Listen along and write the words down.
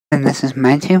This is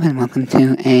MindTube, and welcome to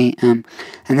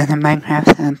another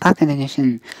Minecraft Pocket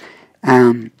Edition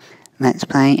Let's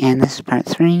Play, and this is part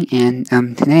 3, and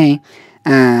today,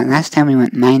 last time we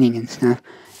went mining and stuff,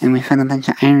 and we found a bunch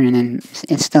of iron, and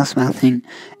it's still smelting,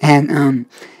 and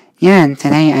yeah, and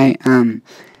today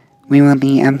we will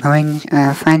be going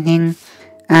finding,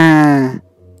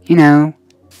 you know,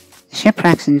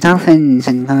 shipwrecks and dolphins,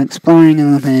 and go exploring a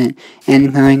little bit,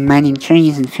 and going mining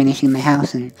trees and finishing the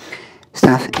house and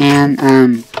stuff, and,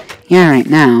 yeah, right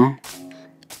now,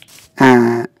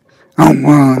 oh,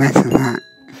 whoa, that's a lot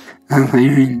of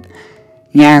iron.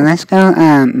 Yeah, let's go,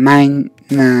 mine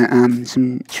the,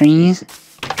 some trees,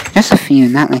 just a few,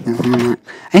 not like a whole lot.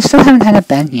 I still haven't had a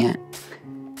bed yet.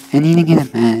 I need to get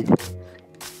a bed.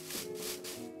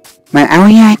 But, oh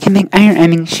yeah, I can make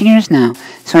shears now,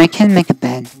 so I can make a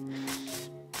bed.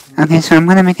 Okay, so I'm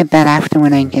gonna make a bed after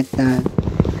when I get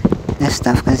this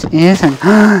stuff, because it is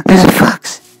there's a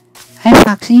fox! Hi,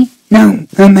 Foxy! No!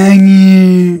 Come back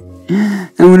here!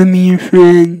 I wanna be your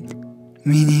friend!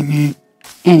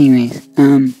 Anyways,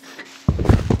 gotta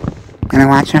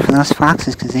watch out for those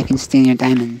foxes, because they can steal your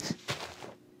diamonds.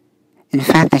 In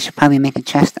fact, I should probably make a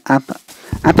chest upper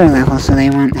level, so they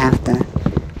won't have to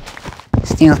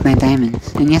steal my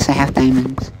diamonds. And yes, I have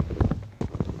diamonds.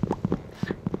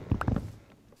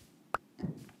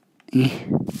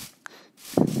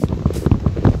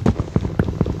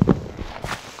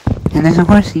 And there's a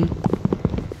horsey.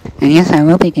 And yes, I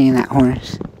will be getting that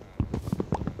horse.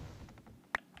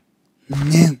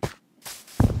 No.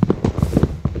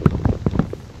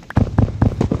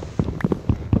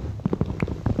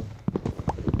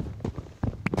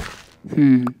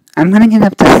 I'm gonna get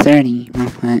up to 30 real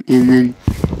quick, and then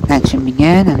that should be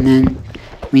good, and then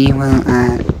we will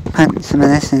put some of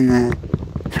this in the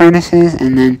furnaces,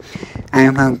 and then I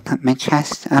will put my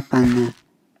chest up on the...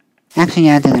 Actually,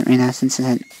 yeah, I did it right now since it's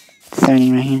at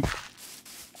 30 right here.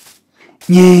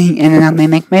 Yay! And then I'll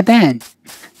make my bed.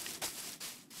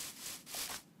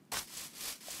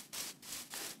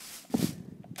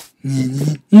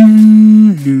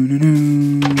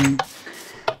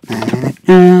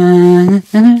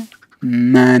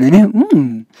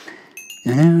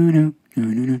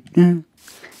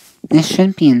 This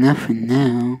should be enough for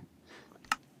now.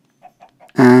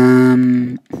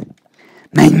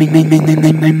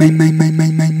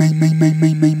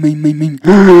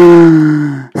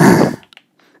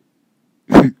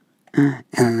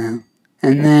 Hello.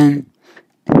 And then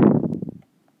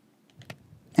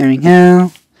there we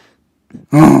go.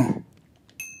 Oh.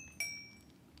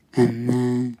 And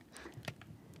then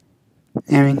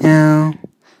there we go.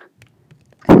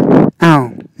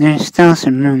 Oh, there's still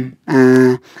some room.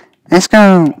 Let's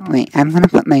go. Wait, I'm gonna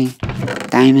put my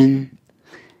diamond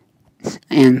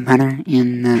and butter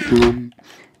in the,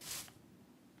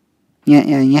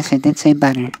 yes, I did say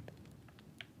butter.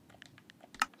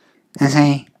 As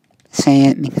I say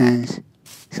it because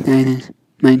this guy is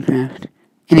Minecraft.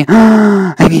 Anyway,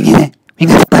 I can get it! We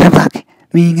got the butter block!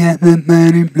 We got the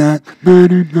butter block,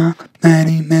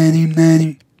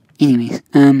 butter. Anyways,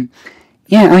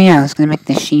 yeah, oh yeah, I was gonna make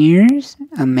the shears.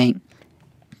 I'll make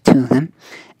 2 of them.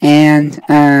 And,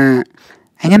 I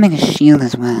gotta make a shield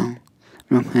as well.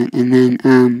 Real quick, and then,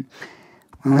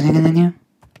 what was I gonna do?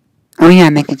 Oh yeah,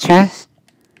 make a chest.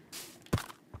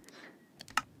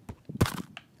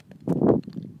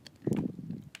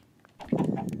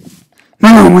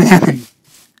 Whoa, what happened?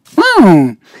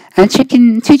 Whoa! Two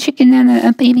chicken and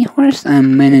a baby horse,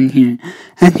 went in here.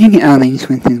 I think, oh, they just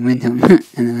went through the window. I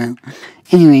don't know.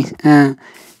 Anyways,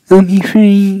 go be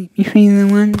free the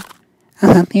one.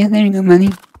 I'll help you, there you go,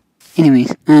 buddy.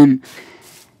 Anyways,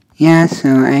 yeah, so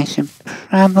I should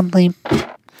probably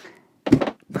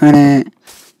put it,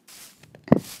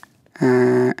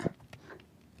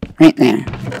 right there.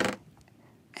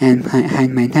 And hide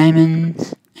my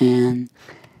diamonds, and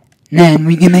then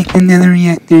we can make another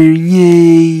reactor,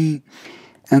 yay!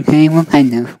 Okay, well,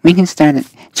 kind of. We can start it.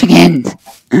 Chickens!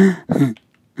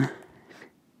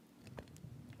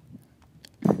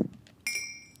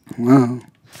 Whoa.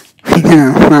 We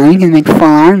can make full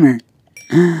armor.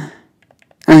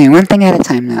 Okay, one thing at a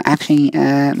time, though. Actually,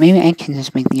 maybe I can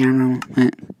just make the armor,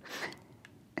 but...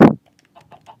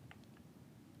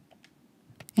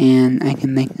 And I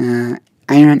can make the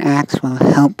iron axe will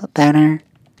help better.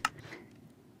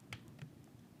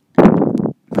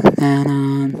 Put that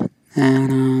on,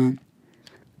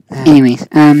 Anyways,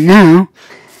 now,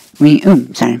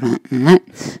 sorry about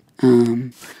that.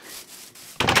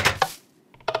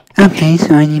 Okay,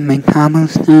 so I need my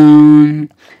cobblestone,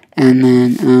 and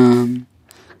then,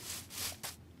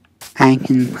 I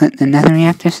can put the nether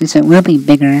reactor, since it will be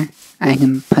bigger, I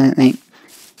can put it, like,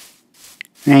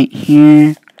 right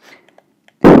here.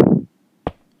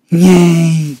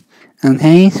 Yay!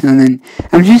 Okay, so then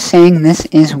I'm just saying this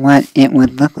is what it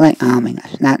would look like. Oh my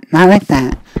gosh, not like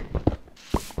that.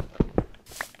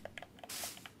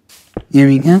 There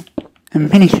we go. I'm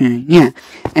pretty sure. Yeah.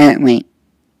 Wait.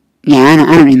 Yeah, I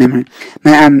don't remember.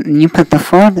 But you put the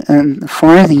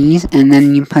four of these, and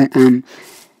then you put here.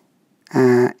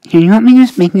 You want me to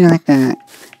just make you like a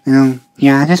little?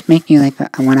 Yeah, I'll just make you like a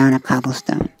one out of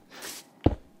cobblestone.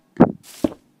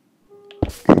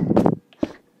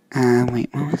 Wait,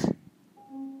 what was?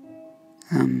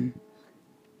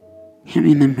 Can't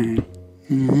remember.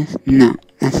 Is this? No,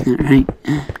 that's not right.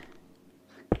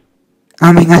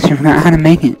 Oh my gosh, I forgot how to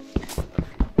make it.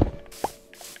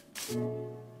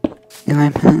 Do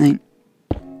I put like...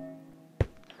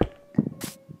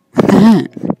 What the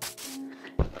heck?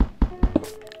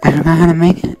 I forgot how to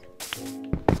make it.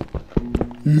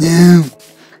 No!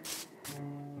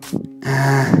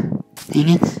 Dang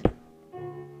it.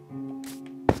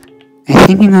 I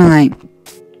think you go like...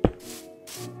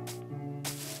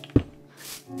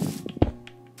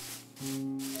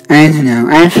 I don't know,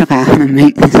 I forgot how to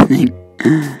make this thing.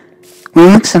 Well,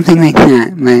 it looks something like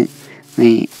that, but...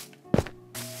 Wait. I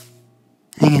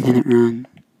think I did it wrong.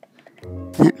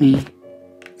 Let me...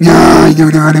 No, I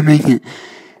don't know how to make it.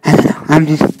 I don't know, I'm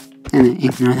just gonna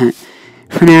ignore that.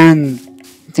 For now, and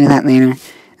do that later.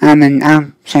 And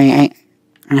I'll show you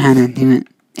how to do it.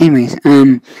 Anyways,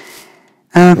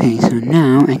 okay, so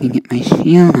now I can get my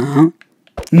shield out.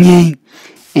 Yay!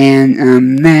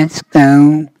 And, let's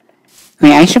go.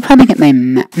 Wait, I should probably get my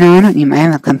map. No, I don't need. I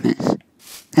have a compass.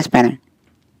 That's better.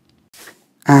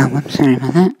 Whoops, sorry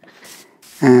about that.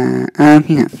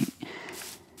 Okay.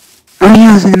 Oh yeah,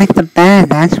 I was gonna make the bed.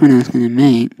 That's what I was gonna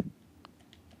make.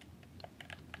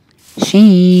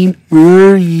 Sheep,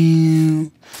 where are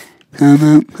you? Come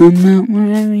out,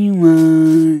 wherever you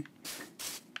are.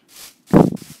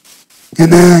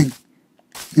 Come on!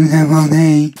 You have all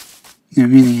day. You're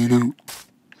really, you know.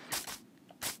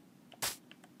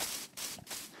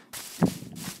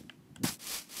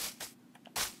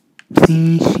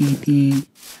 Please, sheepy.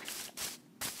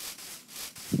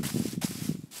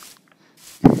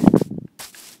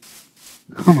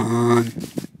 Come on.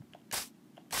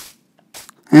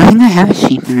 I don't think I have a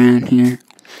sheep around here.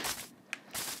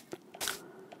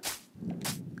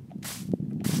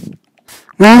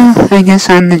 Well, I guess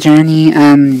on the journey,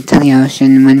 to the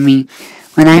ocean, when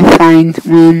I find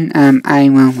one, I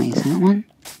will, wait, is that one?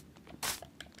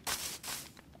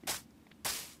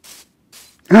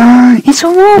 It's a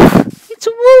wolf! It's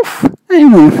a wolf! Hi,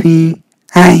 Wolfie.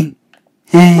 Hi.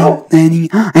 Hey, Lenny.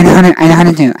 I know how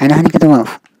to get the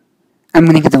wolf. I'm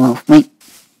gonna get the wolf. Wait.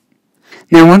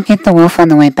 Now, I won't get the wolf on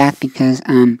the way back because,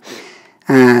 I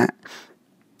got,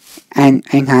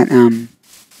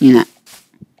 you know,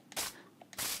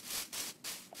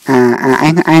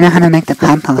 I know how to make the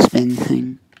compost bin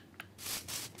thing.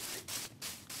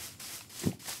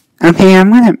 Okay,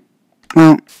 I'm gonna,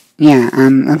 well, yeah,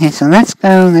 okay, so let's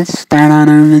start on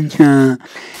our adventure,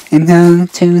 and go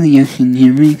to the ocean,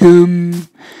 here we come.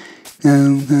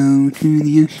 Go to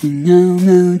the ocean, go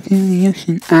to the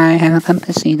ocean. I have a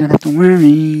compass, so you don't have to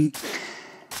worry.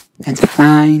 Let's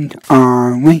find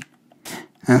our way.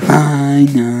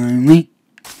 Find our way.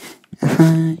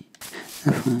 Find.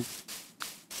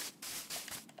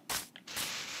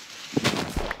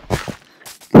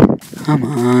 Come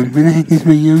on, where the heck is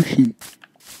my ocean?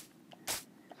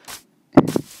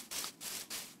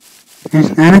 There's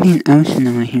gotta be an ocean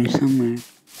over here somewhere.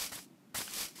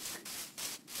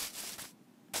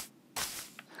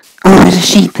 Oh, there's a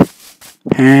sheep!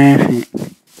 Perfect.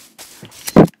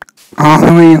 All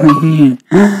the way over here.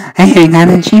 Hey, I got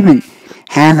an achievement.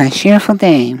 Have a cheerful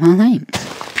day. Well, thanks.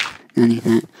 Don't need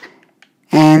that.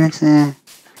 And it's,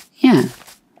 yeah.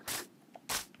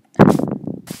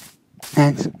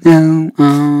 Let's go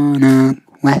on a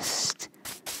quest.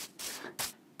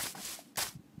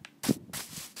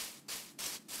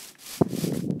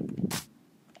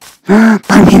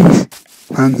 Pumpkins!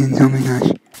 Pumpkins, oh my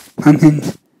gosh.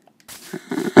 Pumpkins.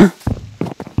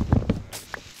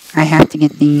 I have to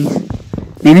get these.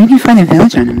 Maybe we can find a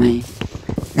village on the way.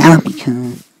 That would be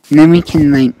cool. And then we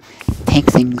can, like, take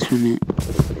things from it.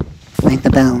 Like the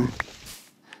bell.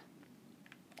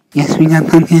 Yes, we got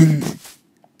pumpkins.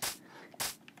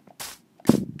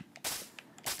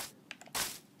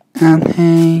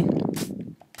 Okay.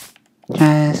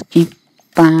 Just keep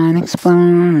on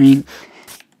exploring.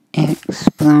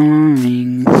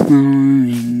 Exploring. Na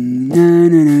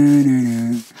na na na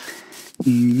na.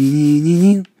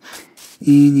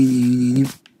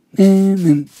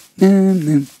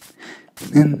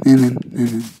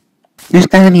 There's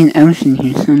gotta be an ocean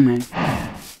here somewhere.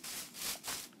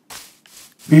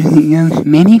 Where's the ocean?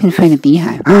 Maybe you can find a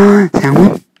beehive. Oh, is that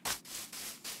one?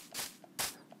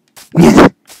 Yes,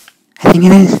 I think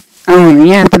it is. Oh,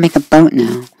 you have to make a boat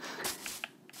now.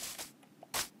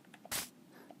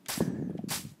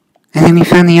 I think we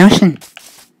found the ocean.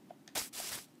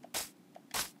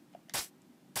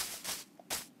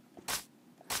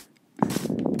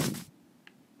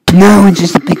 No, it's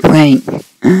just a big lake.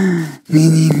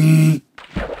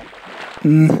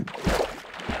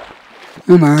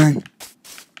 Come on.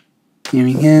 Here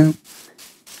we go.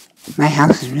 My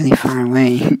house is really far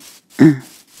away.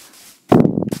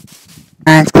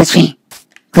 It's glitchy.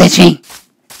 Glitchy.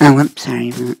 Oh, whoops, sorry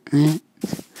about that.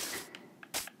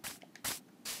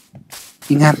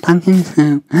 You got pumpkins?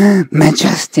 No.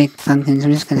 Majestic pumpkins.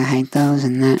 We're just gonna hide those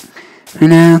and that for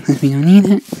now, because we don't need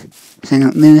it. So I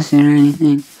don't lose it or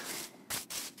anything.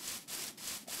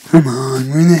 Come on,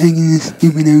 where the heck is this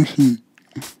stupid ocean?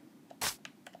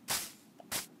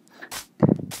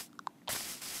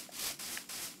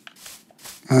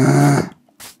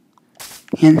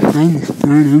 Can't find this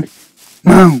darn ocean.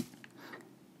 Whoa!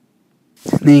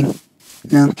 It's a big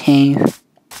little cave.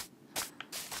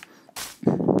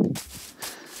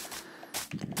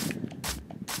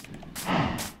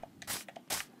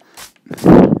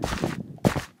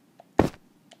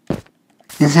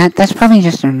 That's probably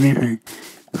just a river.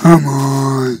 Come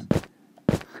on.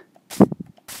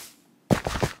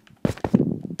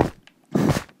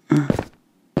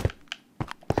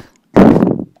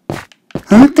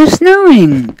 Oh, look, they're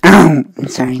snowing. Oh, I'm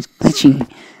sorry, it's glitching.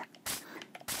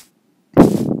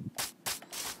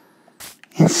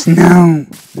 It's snow.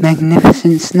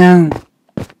 Magnificent snow.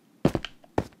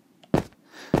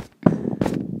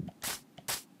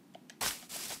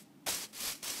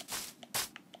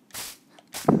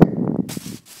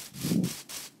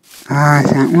 Ah, is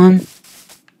that one?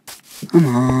 Come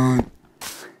on.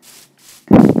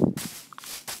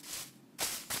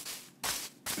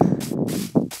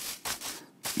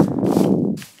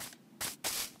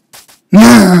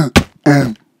 No!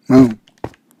 Oh, whoa.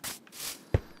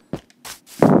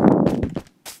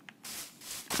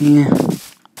 Yeah.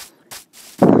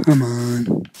 Come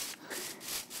on.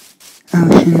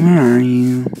 Ocean, where are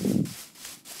you?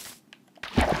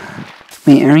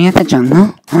 Wait, are we at the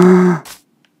jungle? Oh.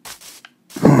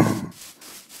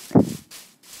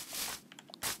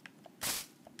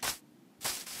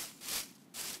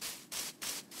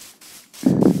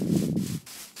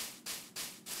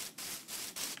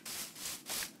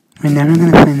 We're never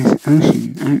gonna find this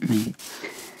ocean, aren't we?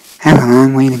 Have a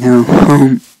long way to go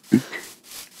home.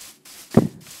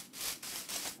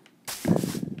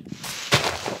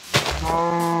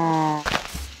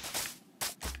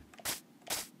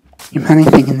 You're probably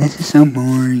thinking this is so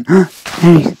boring. There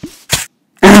he's...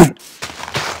 Ow!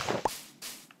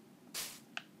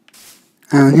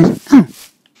 Oh, just... Oh!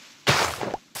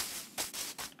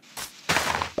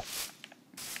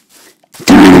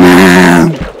 Turn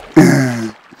around!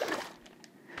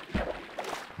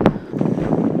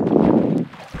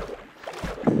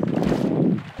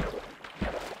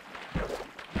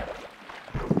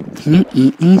 Can you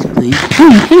eat these, please?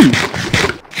 Oh, hey!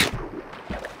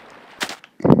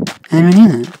 I never knew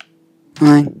that.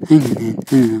 Well, I knew that. I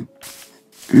don't know.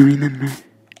 I don't remember.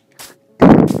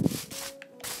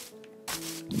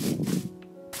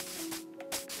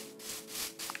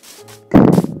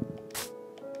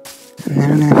 I'm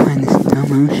never gonna find this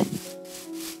dumb ocean.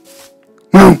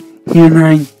 Whoa! You're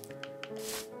mine.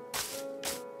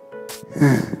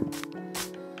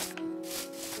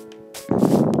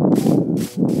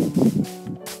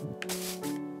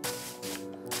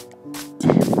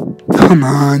 Come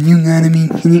on, you gotta be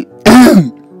kidding.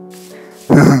 Whoa!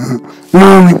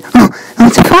 Oh,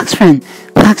 it's a fox friend.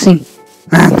 Foxy.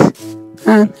 Fox.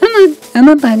 I'm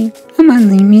a buddy. Come on,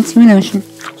 leave me to an ocean.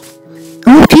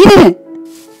 Oh, repeated it!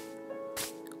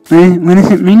 What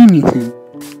is it bringing me to?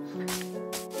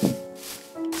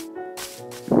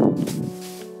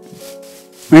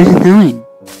 Where's it going?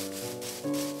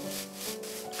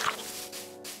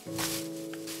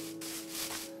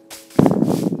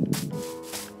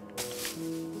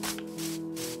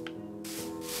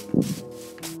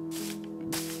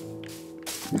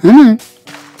 Come on.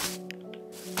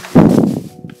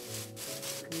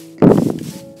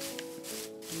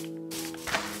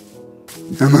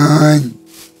 Come on.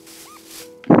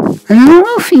 Hello,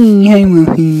 Wolfie. Hey,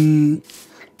 Wolfie.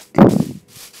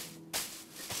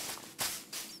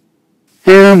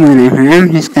 Oh, whatever.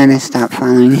 I'm just gonna stop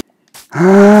following it.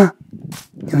 Ah!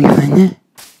 Did we find it?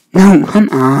 No, come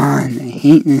on. I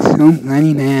hate this so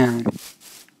bloody bad.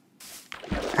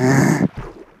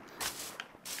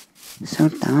 So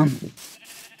dumb.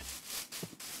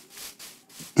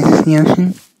 Is this the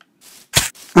ocean?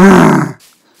 Ah!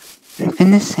 For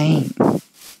goodness sake.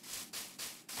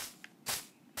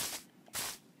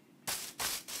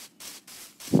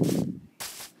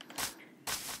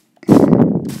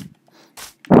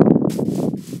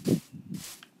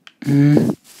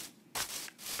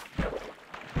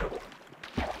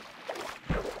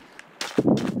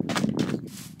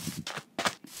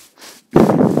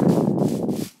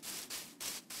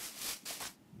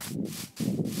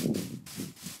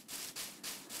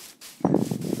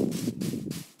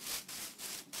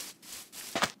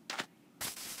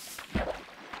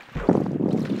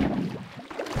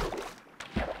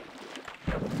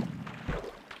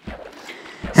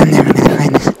 I'm never gonna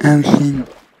find this ocean.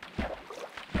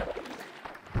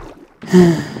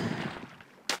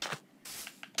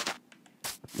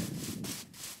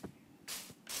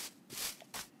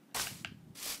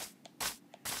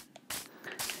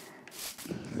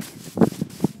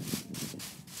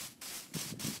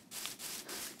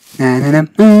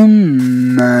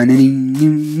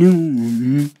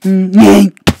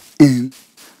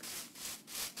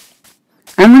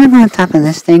 I'm gonna go on top of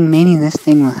this thing. Maybe this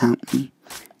thing will help me.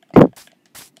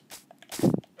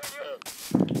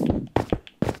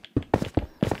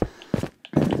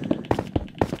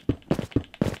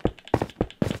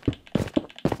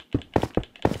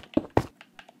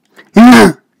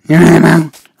 You're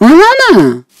Mama. Oh,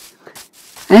 Mama.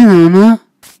 Hi, Mama.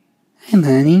 Hi,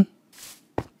 buddy.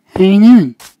 How you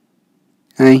doing?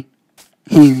 Hi.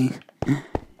 Anyways.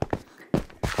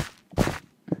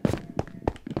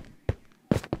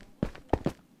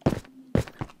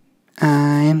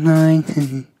 I'm going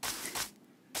to...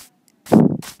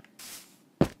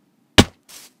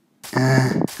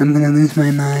 I'm gonna lose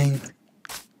my mind.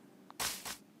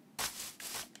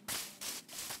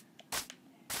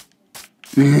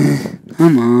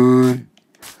 Come on.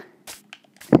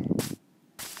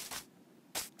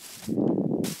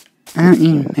 I don't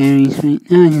need berries right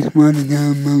now, I just want to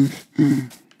go most.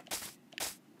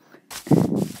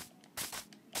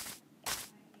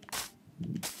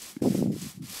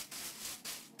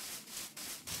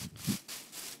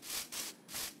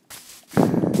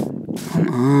 Come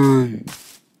on.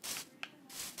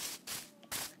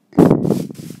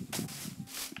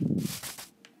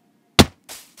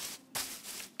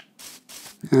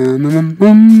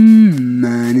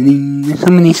 There's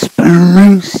so many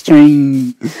spruce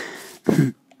trees.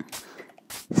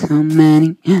 So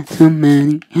many. Oh,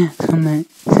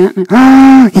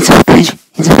 it's a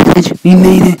village. We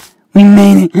made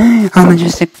it. Oh,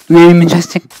 majestic, very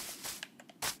majestic.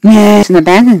 Yeah, it's an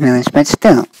abandoned village, but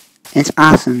still, it's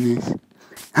awesomeness.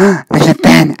 There's a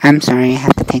bed. I'm sorry, I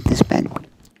have to take this bed.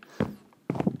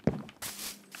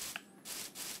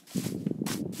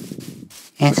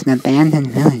 It's an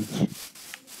abandoned village.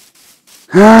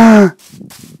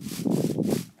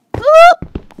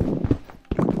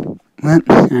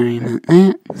 Whoops, sorry about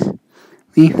that.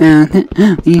 We found it.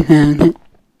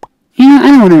 You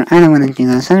know, I don't wanna do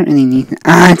this. I don't really need it.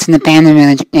 It's an abandoned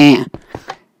village. Yeah.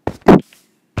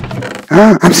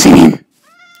 Obsidian!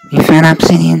 We found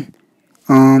obsidian.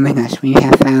 Oh my gosh, we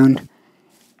have found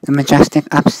the majestic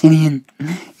obsidian.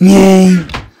 Yay!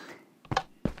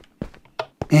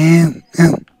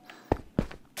 Oh.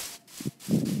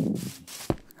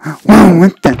 Whoa,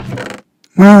 what the?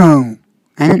 Whoa!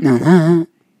 I didn't know that.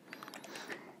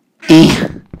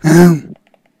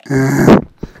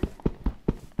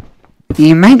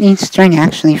 You might need string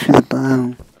actually for the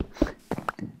bow.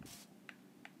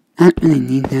 I don't really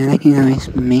need that. I can always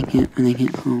make it when I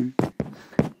get home.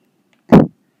 Oh,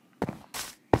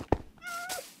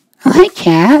 hi,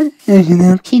 cat. There's a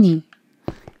little kitty.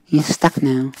 He's stuck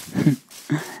now.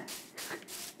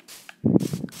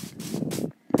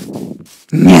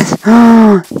 Yes.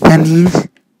 Oh, that means...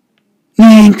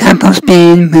 Yeah, compost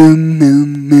bin.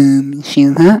 Boom.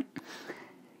 Shield up.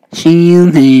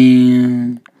 Shield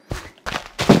down.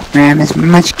 Grab as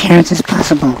much carrots as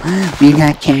possible. We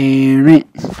got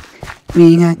carrots.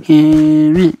 Ooh.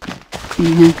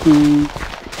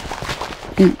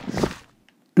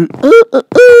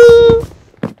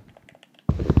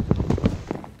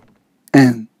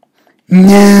 Oh.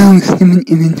 No, stupid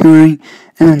inventory.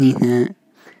 I don't need that.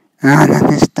 Not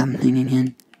this dumb thing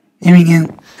again. There we go.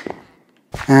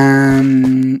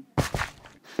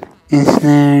 Is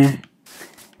there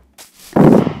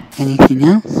anything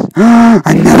else?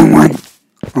 Another one!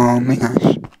 Oh my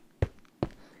gosh.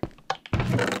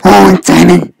 Oh, a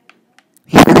diamond!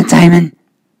 We got a diamond!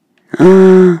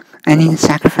 I need to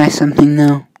sacrifice something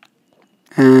though.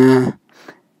 I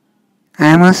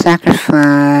will sacrifice...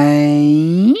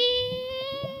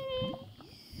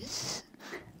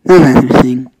 other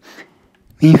thing.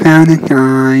 We found a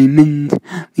diamond.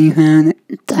 We found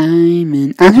a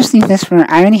diamond. I'll just leave this for...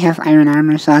 I already have iron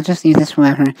armor, so I'll just leave this for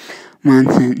whoever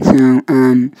wants it. So,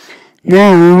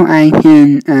 now I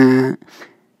can,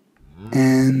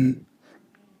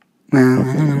 well,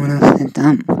 I don't know what else to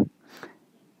dump.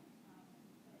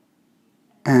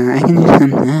 I can just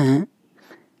dump that.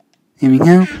 There we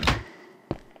go.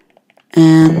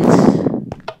 And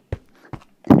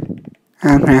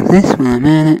I'll grab this while I'm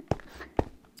at it.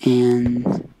 And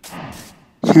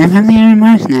should I have the iron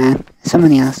bars? Nah,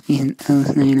 somebody else can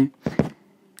those later.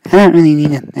 I don't really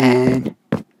need a bed.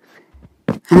 I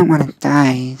don't want to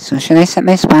die, so should I set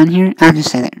my spawn here? I'll just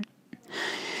set it.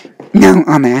 No,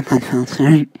 oh my iPod fell,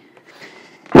 sorry.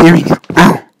 There we go.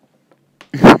 Oh!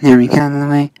 There we go, out of the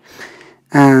way.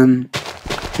 Now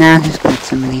I'll just collect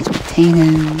some of these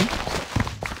potatoes.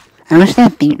 I wish they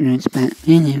had beetroots, but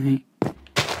anyway.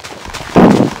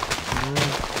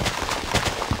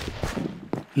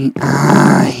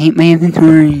 I hate my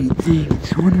inventory. It's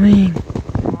so annoying.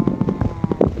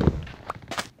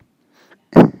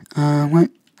 What?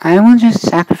 I will just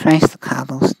sacrifice the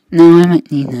cobbles. No, I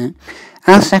might need that.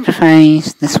 I'll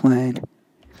sacrifice this wood.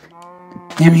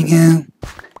 There we go.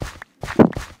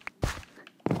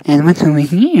 And what's over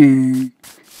here?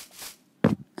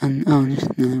 Oh, just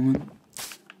another one.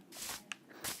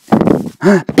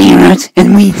 Beetroots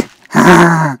and wheat!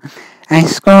 Ah! I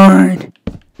scored!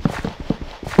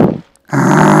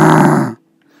 Ah!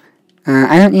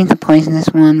 I don't need to poison this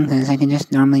one, because I can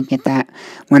just normally get that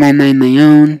when I mine my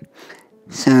own.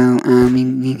 So,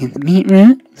 we get the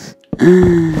beetroots.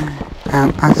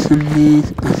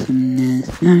 Awesomeness, awesomeness.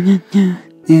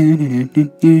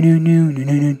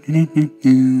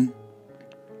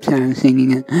 Sorry, I was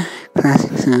singing a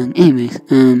classic song. Anyways,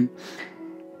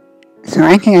 so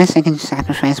I guess I can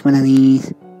sacrifice one of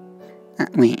these.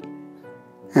 Wait.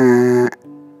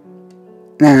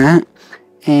 That.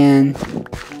 And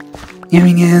here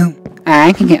we go.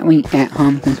 I can get wheat at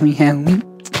home because we have wheat.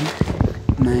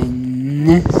 Mine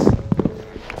this.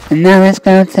 And now let's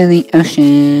go to the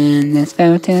ocean. Let's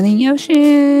go to the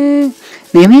ocean.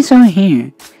 Maybe it's over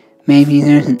here. Maybe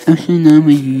there's an ocean over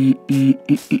here.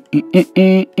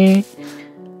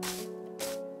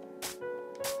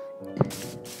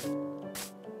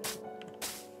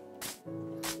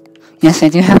 Yes, I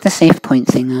do have the save point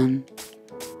thing on.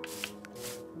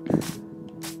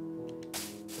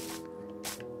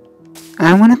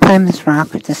 I want to climb this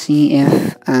rock to see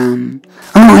if, oh,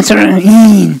 it's a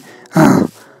ravine! Oh,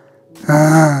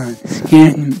 it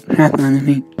scared the crap out of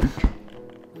me.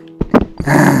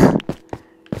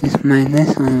 Just mine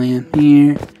this all the way up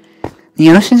here. The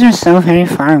oceans are so very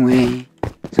far away.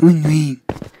 So annoying.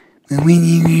 But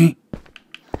anyway,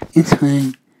 it's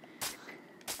fine.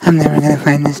 I'm never gonna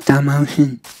find this dumb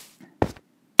ocean.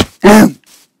 Oh!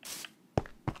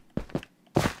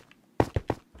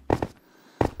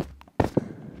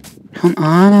 Come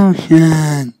on,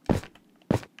 ocean!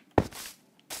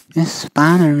 Just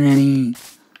spawn already.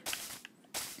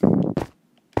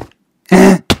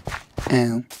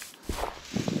 Oh.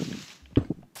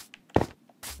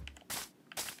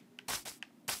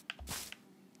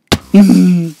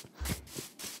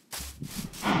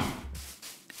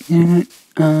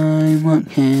 I want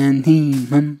candy,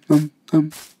 I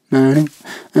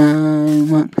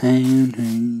want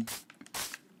candy.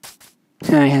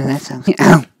 Sorry, how that sounds.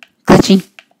 Ow! Glitchy!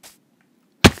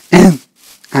 Oh!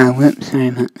 Oh, whoops, sorry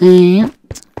about that.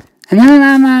 Another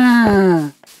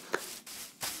llama!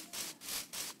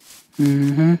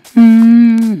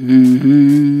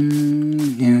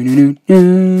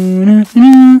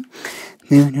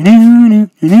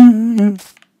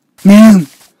 No!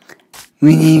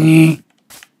 Whatever.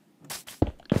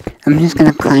 I'm just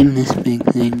gonna climb this big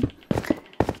thing.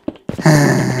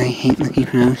 I hate looking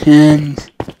for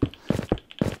oceans.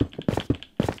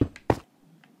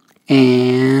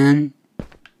 And...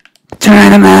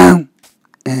 Geronimo!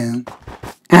 Oh.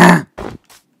 Ah!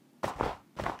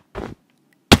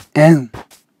 Oh.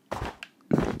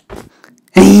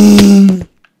 Hey!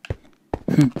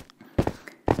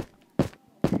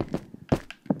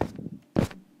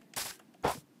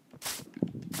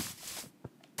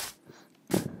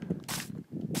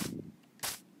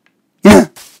 Yeah!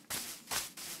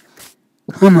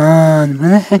 Come on, where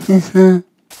the heck is the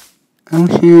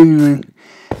ocean? For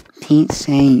Pete's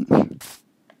sake. So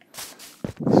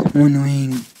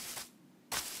annoying.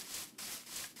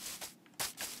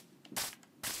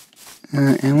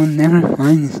 I will never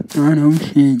find this darn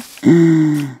ocean.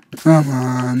 Come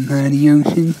on, buddy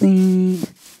ocean,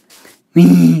 please.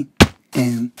 Me.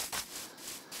 Oh.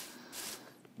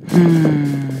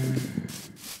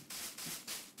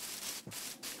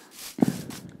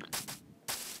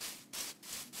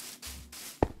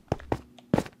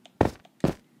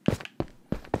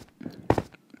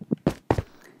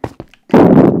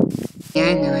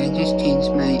 side note, I just changed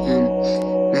my,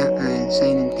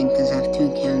 sign and thing because I have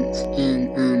 2 accounts, and,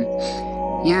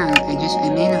 yeah, I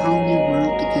made a whole new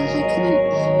world because I couldn't,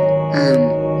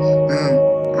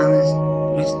 I was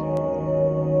just,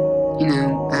 you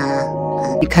know,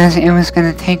 because it was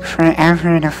gonna take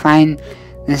forever to find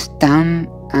this dumb,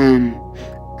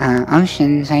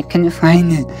 oceans, I couldn't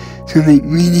find it, so like,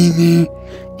 whatever,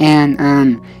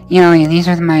 and, you know, these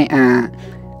are my,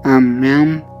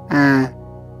 realm,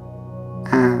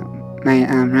 my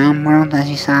realm world, as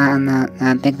you saw on the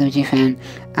Bigluigifan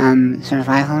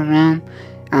survival realm,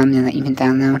 that you can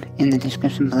download in the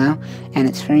description below, and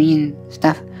it's free and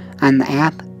stuff on the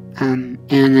app,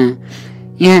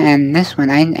 yeah, and this one,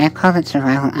 I called it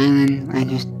Survival Island. I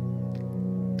just,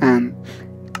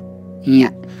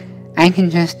 yeah, I can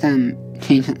just,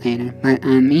 change it later, but,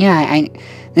 yeah,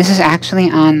 this is actually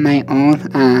on my old,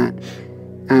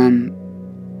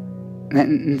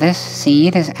 this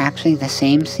seed is actually the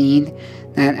same seed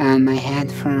that, I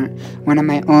had for one of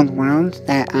my old worlds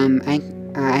that,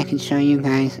 I can show you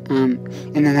guys,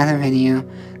 in another video,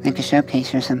 like a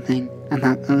showcase or something,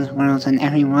 about those worlds and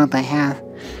every world I have.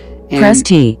 And press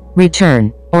T,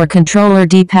 return, or controller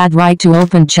D-pad right to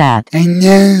open chat. I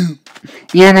know!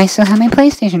 Yeah, and I still have my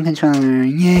PlayStation controller,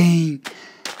 yay!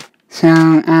 So,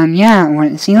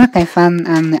 yeah, see look, I found,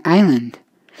 the island.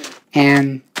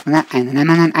 And, well, not island, I'm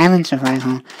on an island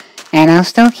survival. And I'll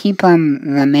still keep, the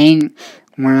main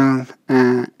world,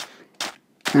 that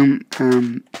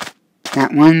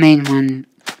one main one,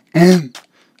 oh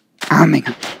my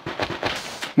god,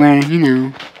 where, you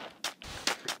know,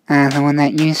 the one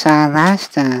that you saw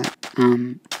last, oh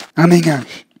my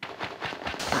gosh,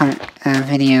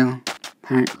 video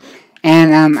part.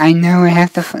 And, I know I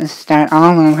have to start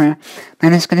all over,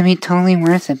 but it's gonna be totally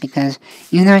worth it, because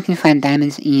you know I can find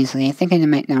diamonds easily. I think I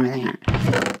might know where they are.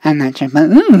 I'm not sure, but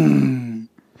ooh!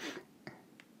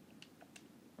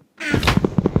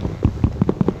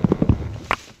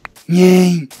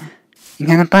 Yay! You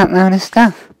got a buttload of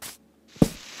stuff.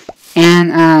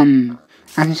 And,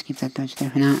 I'll just keep that torch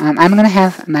there for now. I'm gonna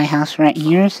have my house right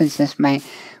here, since this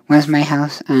was my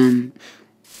house, in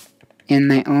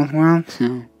my old world,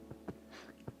 so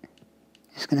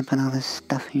just gonna put all this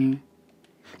stuff here.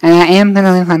 And I am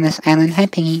gonna live on this island. Hi,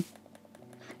 Piggy.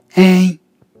 Hey.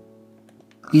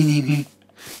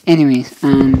 Anyways,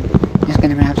 just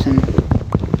gonna grab some,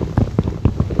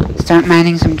 start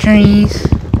mining some trees.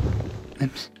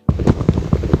 Oops.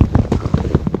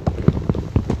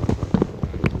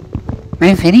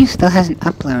 My video still hasn't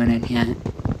uploaded yet.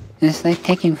 It's like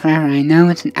taking forever. I know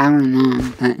it's an hour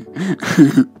long, but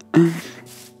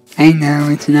I know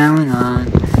it's an hour long.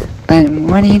 But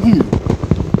what do you do?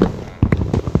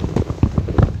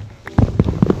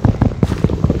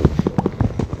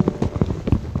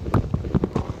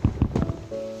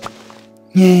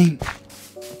 Yay!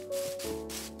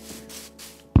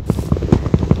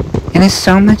 It is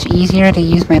so much easier to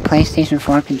use my PlayStation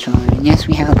 4 controller. And yes,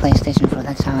 we have a PlayStation 4,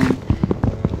 that's how I'm,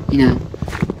 you know,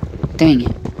 doing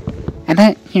it. I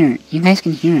bet, here, you guys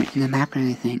can hear it in the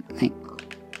background, I think. Like,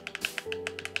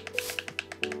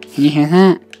 can you hear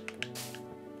that?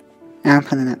 I'll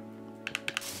put it up.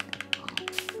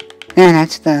 There,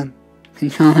 that's the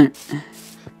controller.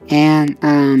 And,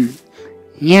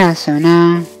 yeah, so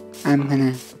now I'm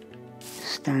gonna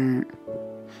start.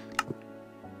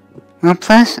 Well,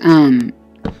 plus,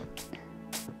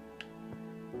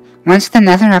 once the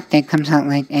Nether update comes out,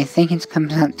 like, I think it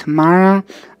comes out tomorrow,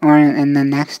 or in the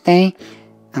next day.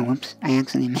 Oh, whoops, I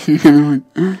accidentally made another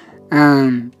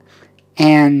one.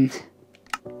 And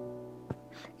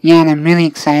yeah, and I'm really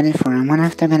excited for it. I wonder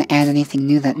if they're gonna add anything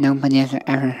new that nobody has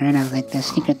ever heard of, like the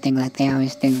secret thing like they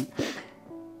always do.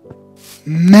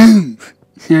 Move!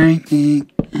 Sorry,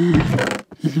 pig.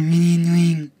 It's really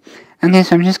annoying. Okay,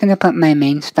 so I'm just gonna put my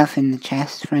main stuff in the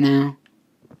chest for now.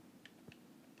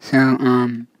 So,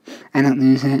 I don't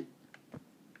lose it.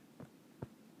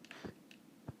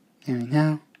 There we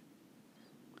go.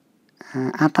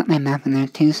 I'll put my map in there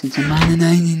too, since I'm on an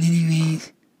island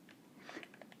anyways.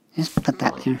 Just put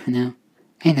that there for now.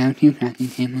 I know, 2 crafting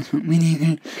tables, but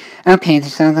whatever. Okay,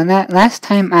 so the last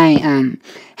time I,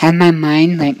 had my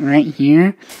mine, like, right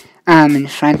here, in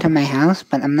front of my house,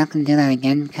 but I'm not gonna do that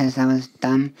again because that was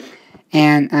dumb.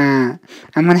 And, I'm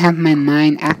gonna have my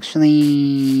mine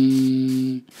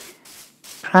actually,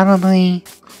 probably,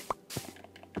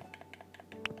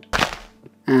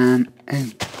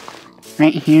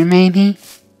 right here maybe?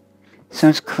 So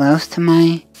it's close to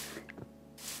my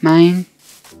mine.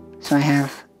 So I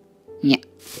have, yeah.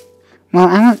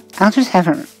 Well, I'll just have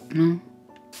it, no.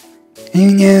 Oh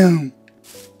no.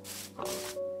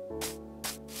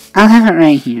 I'll have it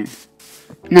right here.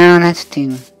 No, that's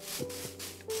too...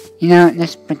 You know,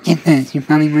 just forget this. You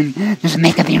probably wouldn't. Just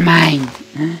make up your mind.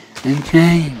 I'm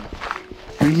trying.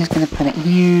 I'm just gonna put it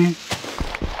here.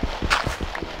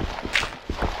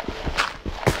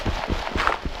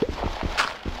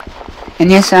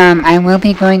 And yes, I will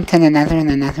be going to the Nether in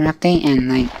the Nether update and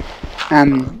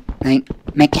like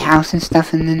make a house and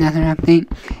stuff in the Nether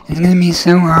update. It's gonna be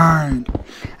so hard.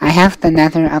 I have the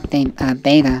Nether update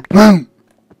beta. Whoa.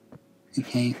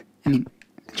 Okay. I mean,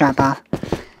 drop off.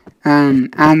 On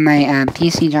my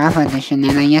PC Java edition,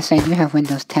 and yes, I do have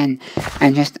Windows 10.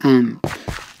 I just I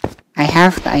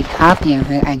have a copy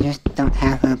of it. I just don't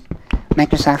have a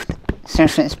Microsoft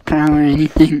Surface Pro or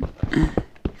anything.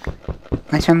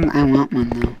 Which I want one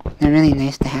though. They're really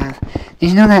nice to have. Did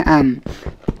you know that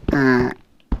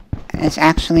it's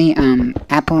actually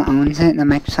Apple owns it, the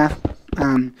Microsoft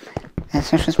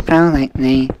Surface Pro? Like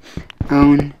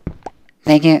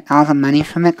they get all the money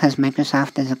from it because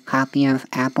Microsoft is a copy of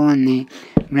Apple and they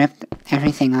ripped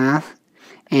everything off.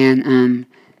 And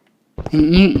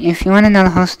if you want to know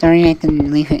the whole story, I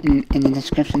can leave it in the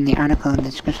description, the article in the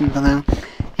description below.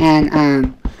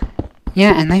 And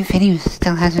yeah, and my video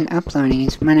still hasn't uploading.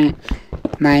 It's my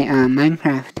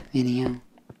Minecraft video.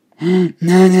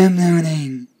 Not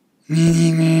uploading.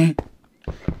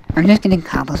 I'm just getting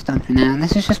cobblestone for now.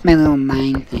 This is just my little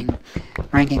mine thing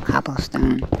where I get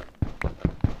cobblestone.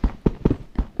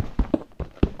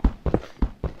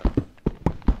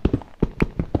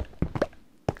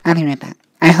 I'll be right back.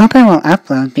 I hope it will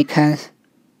upload because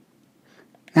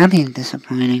that'd be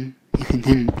disappointing if it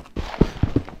didn't.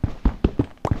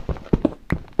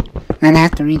 Then I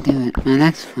have to redo it. Well,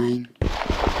 that's fine.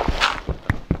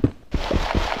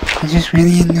 It's just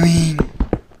really annoying.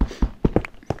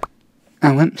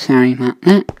 Oh, whoops, sorry about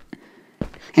that.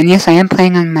 And yes, I am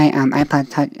playing on my iPod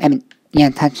Touch,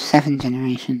 Touch 7th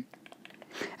generation.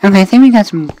 Okay, I think we got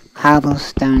some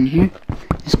cobblestone here.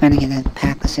 Just gonna get a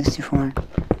pack of 64.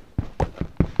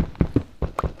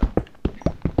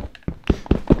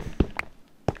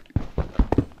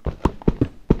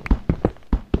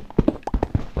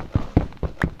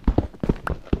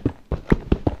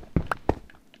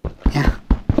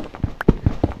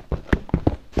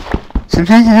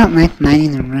 Sometimes I don't like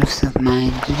mining the roofs of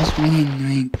mines. They're just really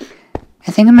annoying.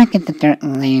 I think I might get the dirt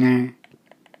later.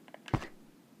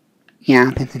 Yeah,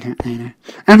 I'll get the dirt later.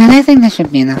 Okay, I think this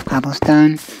should be enough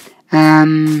cobblestone.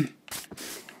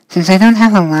 Since I don't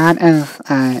have a lot of,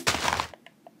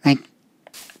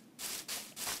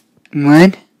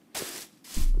 wood,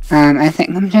 I think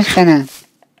I'm just gonna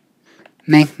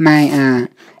make my,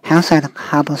 house out of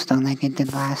cobblestone like I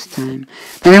did last time.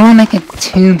 But I won't make it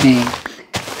too big.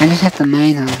 I just have to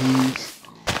mine all these.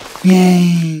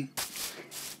 Yay!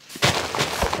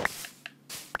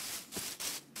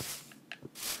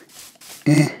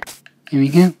 Here we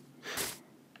go.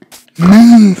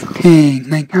 Move, pig!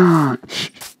 My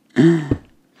gosh!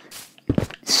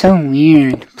 It's so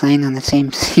weird playing on the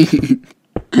same scene.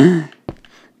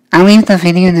 I'll leave the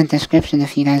video in the description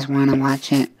if you guys want to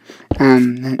watch it.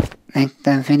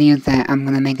 The video that I'm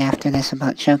gonna make after this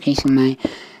about showcasing my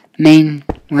main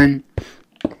one.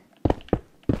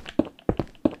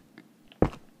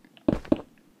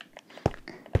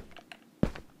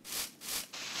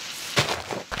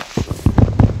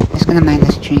 I'm gonna mine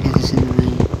this tree because it's in the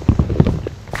way.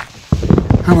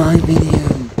 Come on, video.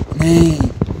 Nay.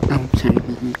 Oh, sorry.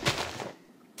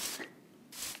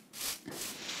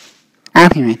 I'll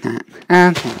be right back.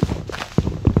 Okay.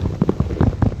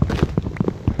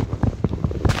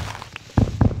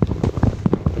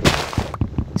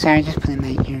 Sorry, just putting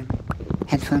my ear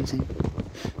headphones in.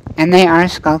 And they are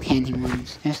skull candy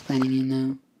ones, just letting you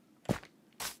know.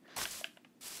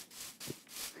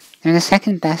 They're the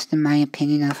second best in my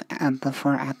opinion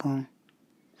before Apple.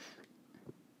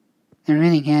 They're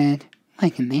really good. Oh, I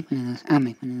can make one of those. I'll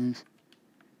make one of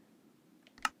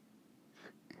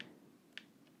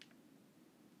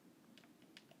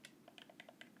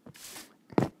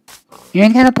those. You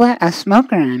already got a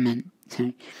smoker, I meant.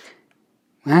 Sorry.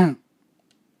 Wow.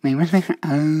 Wait, where's my friend?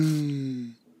 Oh.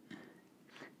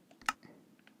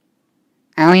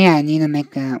 Oh yeah, I need to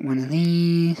make one of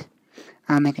these.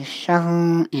 I'll make a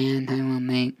shovel, and I will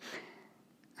make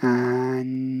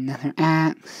another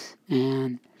axe,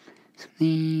 and some of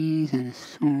these, and a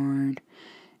sword.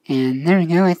 And there we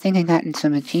go, I think I got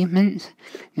some achievements.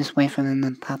 Just wait for them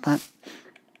to pop up.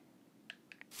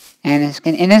 And it's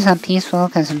good. It is peaceful,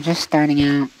 because I'm just starting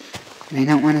out, and I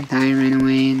don't want to die right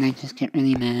away, and I just get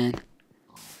really mad.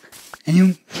 I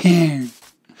don't care.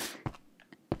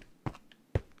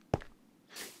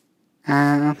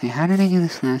 Okay, how did I do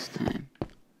this last time?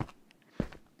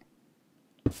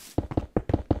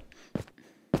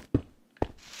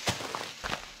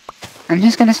 I'm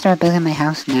just gonna start building my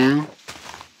house now.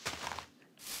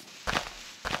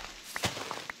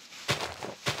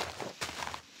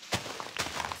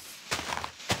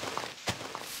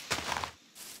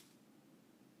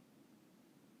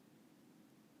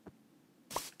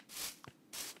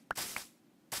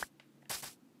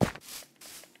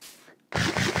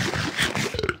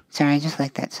 Sorry, I just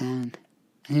like that sound.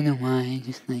 I don't know why, I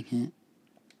just like it.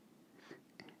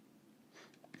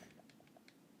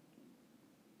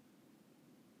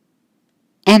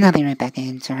 And I'll be right back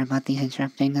in. Sorry about these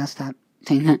interrupting. I'll stop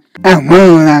doing that. Oh,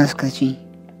 whoa, that was glitchy.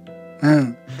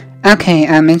 Whoa. Okay,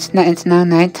 it's now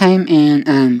nighttime,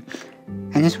 and,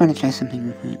 I just want to try something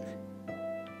real quick.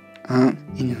 Oh,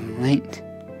 in the light.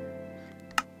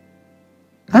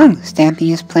 Oh,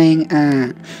 Stampy is playing,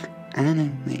 I don't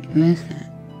know, wait, who is that?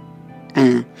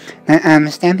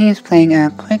 Stampy is playing,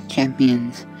 Quick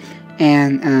Champions.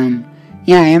 And,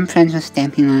 yeah, I am friends with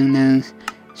Stampy Longnose.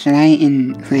 Should I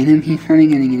invite him? He's probably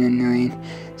gonna get annoyed.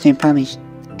 So he probably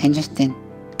I just did.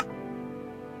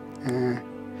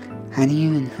 How do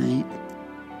you invite?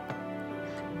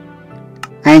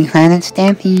 I invited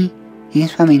Stampy.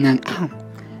 He's probably not. Ow.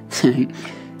 Sorry.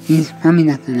 He's probably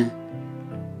not gonna.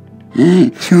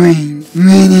 Join.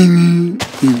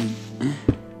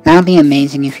 That would be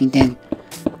amazing if he did.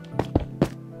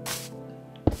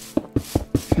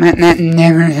 But that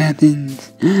never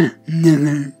happens.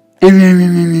 Never. I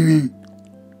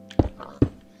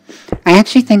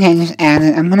actually think I just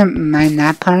added. I'm gonna mine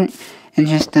that part and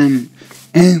just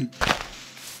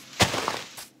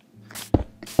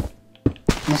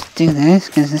just do this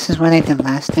because this is what I did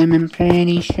last time. I'm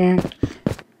pretty sure.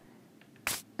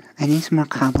 I need some more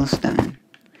cobblestone.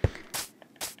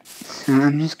 So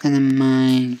I'm just gonna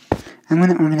mine. I'm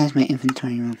gonna organize my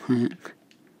inventory real quick.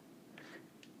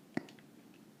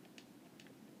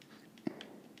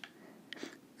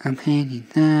 Okay, I need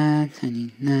that, I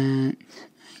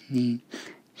need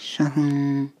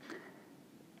shovel,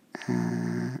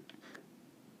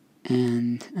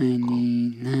 and I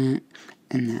need that,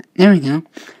 and that. There we go.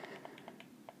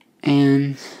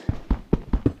 And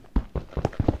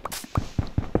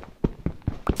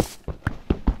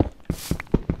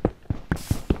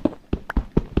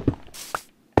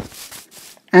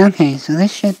okay, so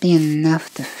this should be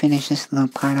enough to finish this little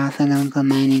part off, and then I'll go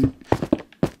mining.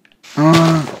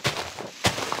 Oh.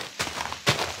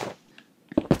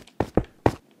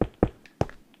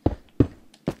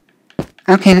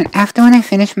 Okay, then after when I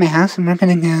finish my house, we're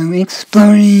gonna go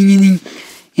exploring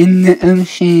in the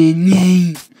ocean.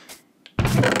 Yay!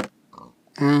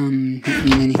 Don't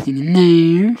need anything in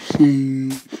there, so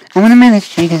I wanna mine this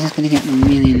tree because it's gonna get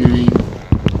really annoying.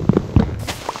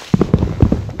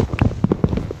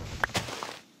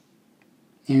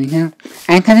 There we go.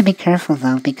 I gotta be careful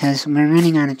though, because we're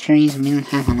running out of trees and we don't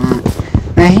have a lot.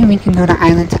 But here we can go to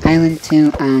island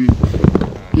to,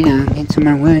 you know, get some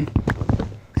more wood.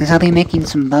 Because I'll be making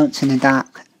some boats in the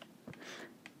dock.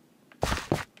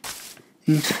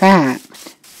 In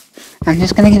fact, I'm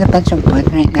just gonna get a bunch of wood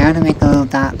right now to make a little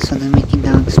dock so then we can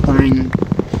go exploring,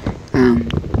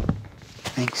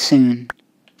 like soon.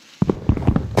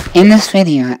 In this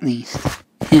video at least.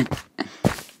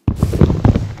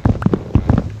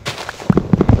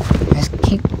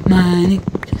 Mining,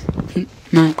 just keep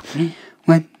mining.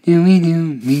 What do? We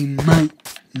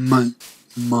mine.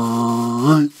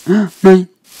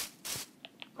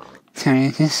 Sorry, I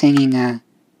was just singing,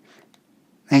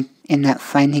 like in that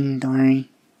Finding Dory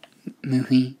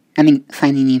movie. I mean,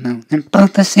 Finding Nemo. They're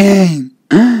both the same.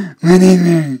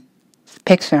 Whatever. It's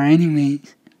Pixar,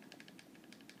 anyways.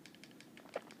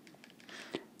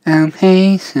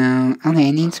 Okay, so okay,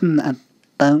 I need some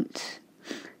boats.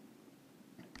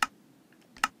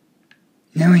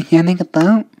 No, we can't make a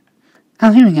boat?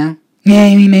 Oh, here we go.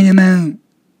 Yay, we made a boat!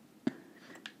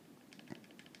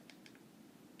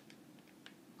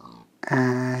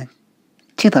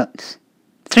 2 boats.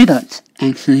 3 boats,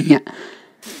 actually, yeah.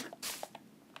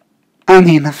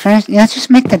 Okay, but first, let's just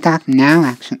make the dock now,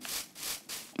 actually.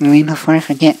 Wait, before I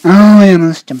forget. Oh, I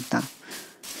almost jumped off.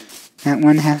 That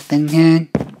one has been good.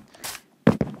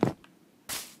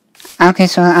 Okay,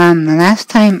 so, the last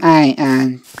time I,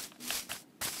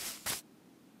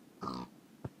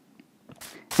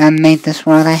 made this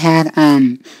world I had,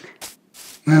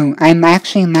 well, I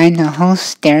actually mined a whole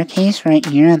staircase right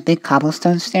here, a big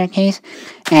cobblestone staircase,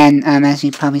 and, as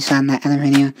you probably saw in that other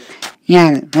video,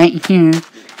 yeah, right here,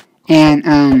 and,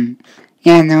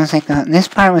 yeah, and there was like this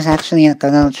part was actually like a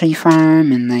little tree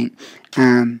farm, and like,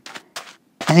 I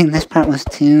think this part was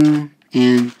too,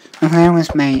 and over there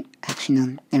was my, actually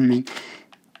no, never mind,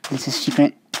 it's a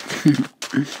secret.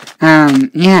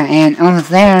 Yeah, and over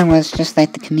there was just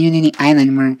like the community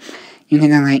island where, you're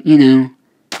gonna, like,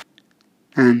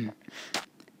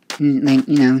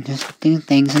 just do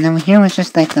things. And over here was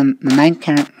just, like, the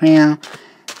minecart rail,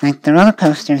 like, the roller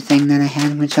coaster thing that I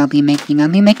had, which I'll be making. I'll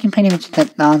be making pretty much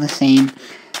all the same.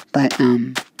 But,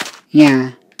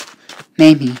 yeah.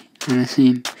 Maybe all the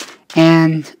same.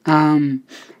 And,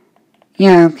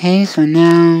 yeah, okay, so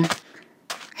now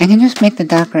I can just make the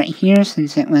dock right here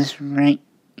since it was right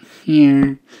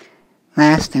here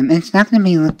last time. It's not going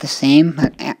to look the same,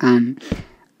 but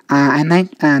I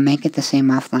might make it the same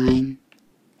offline.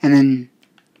 And then,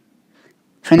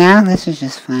 for now, this is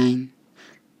just fine.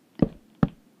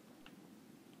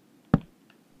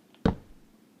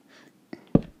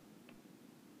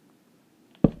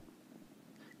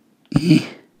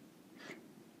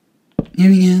 There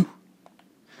we go.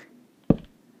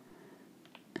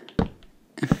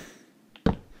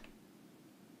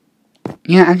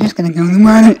 Yeah, I'm just gonna go in the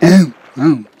water. Oh.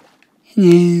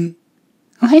 Hello.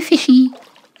 Oh, hi, fishy.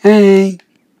 Hi.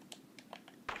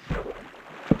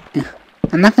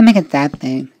 I'm not gonna make it that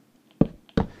big.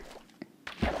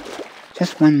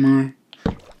 Just one more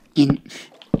inch.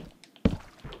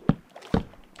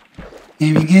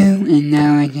 There we go, and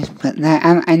now I just put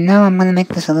that. I know I'm gonna make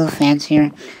this a little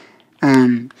fancier.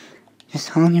 Just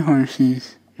hold your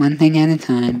horses, one thing at a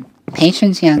time.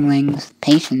 Patience, younglings,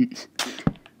 patience.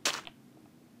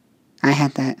 I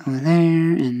had that over there,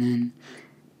 and then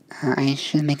I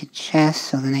should make a chest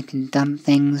so that I can dump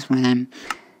things when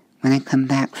I come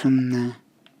back from the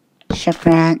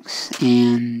shipwrecks.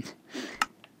 And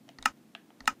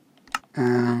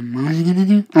what was I gonna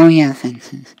do? Oh yeah,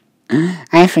 fences.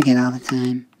 I forget all the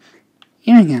time.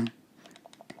 Here we go.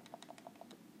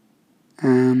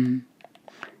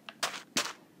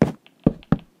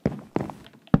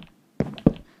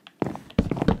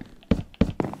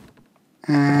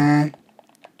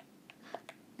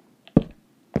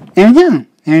 There we go.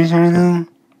 There's our little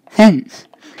fence.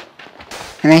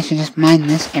 And I should just mine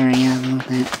this area a little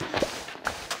bit.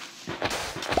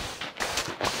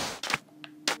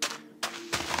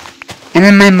 And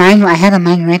then I had a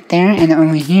mine right there, and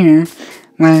over here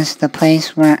was the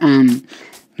place where,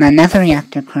 my nether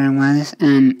reactor core was,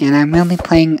 and I will be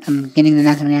getting the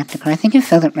nether reactor core. I think I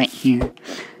filled it right here.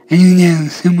 I don't know,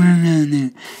 somewhere around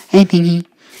there. Hey, Piggy.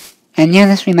 And yeah,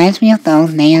 this reminds me of the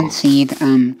old neon seed,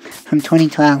 from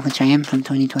 2012, which I am from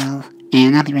 2012.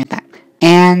 And I'll be right back.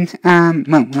 And,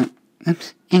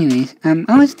 oops. Anyways,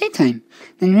 oh, it's daytime.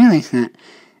 Didn't realize that.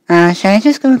 Should I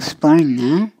just go exploring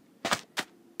now?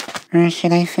 Or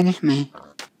should I finish my...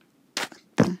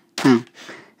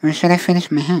 Or should I finish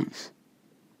my house?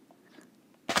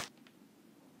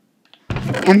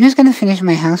 I'm just gonna finish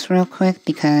my house real quick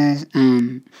because,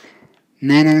 then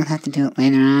I don't have to do it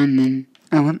later on, and...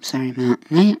 Oh, I'm sorry about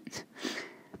that.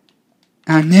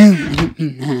 Oh, no, I didn't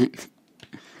mean that.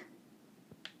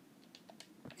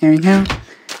 There we go.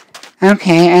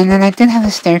 Okay, and then I did have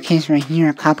a staircase right here,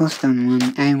 a cobblestone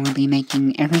one. I will be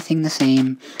making everything the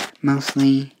same,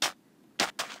 mostly.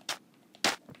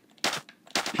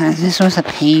 This was a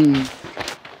pain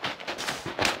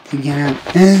to get out.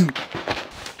 Oh!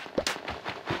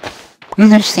 Well,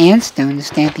 there's sandstone,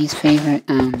 Stampy's favorite,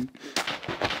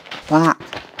 block.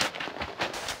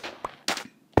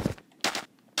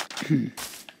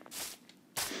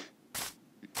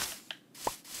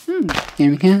 There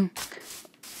we go.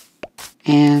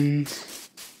 And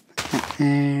that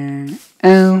there.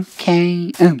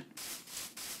 Okay. Oh.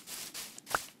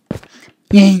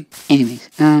 Yay. Anyways,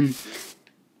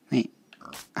 wait.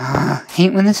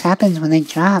 Hate when this happens when they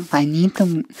drop. I need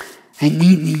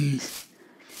these.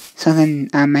 So then,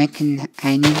 I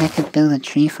could build a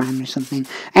tree farm or something.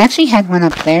 I actually had one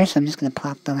up there, so I'm just gonna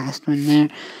plop the last one there.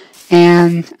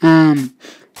 And,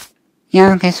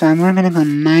 yeah, okay, so we're gonna go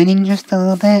mining just a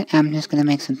little bit. I'm just gonna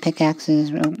make some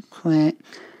pickaxes real quick.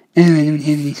 Oh, I don't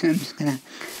have any, so I'm just gonna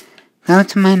go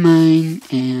to my mine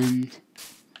and,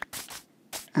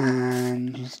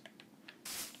 just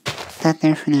put that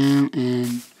there for now,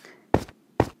 and,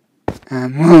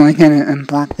 whoa, I gotta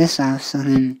unblock this off so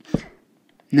then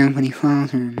nobody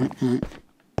falls or whatnot.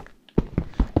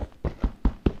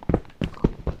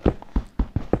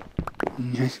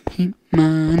 Just keep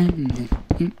mining,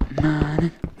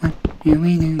 what do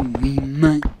we do? We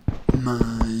mine.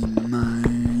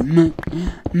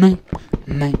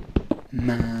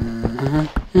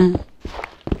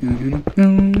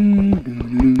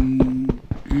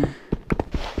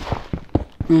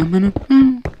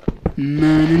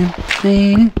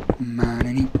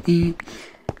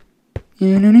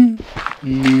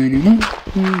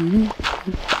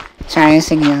 Sorry, I was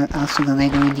thinking also the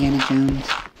Lego Indiana Jones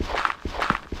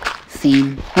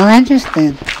theme. Well, not just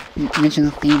the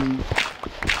original theme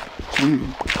in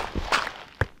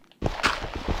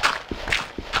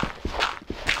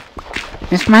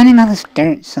Just mining all this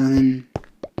dirt so then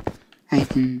I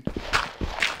can...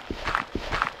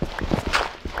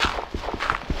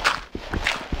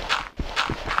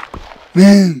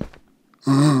 Whoa!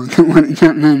 Oh, don't want to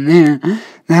jump down there.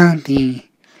 That would be...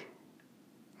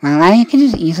 Well, I can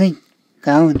just easily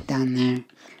go down there.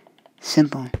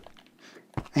 Simple.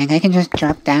 Like, I can just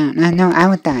drop down. No, I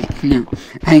would die. No.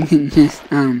 I can just,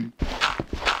 go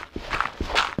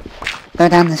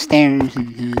down the stairs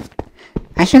and,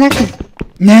 I should actually...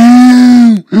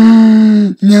 No!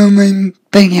 No, my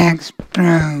big axe,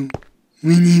 bro.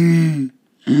 Whenever...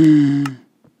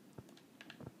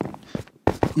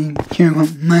 You care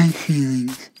about my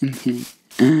feelings. Okay.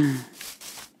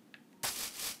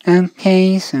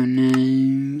 Okay, so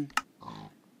now...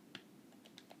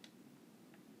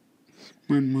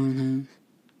 One more of those.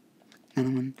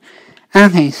 Another one.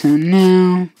 Okay, so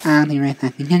now... I'll be right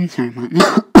back again. Sorry about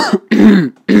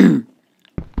that.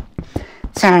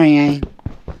 Sorry,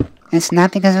 it's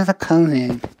not because of the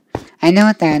COVID. I know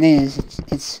what that is.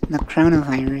 It's the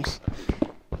coronavirus.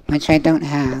 Which I don't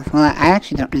have. Well, I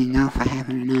actually don't really know if I have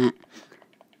it or not.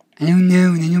 I don't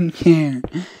know and I don't care.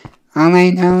 All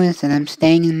I know is that I'm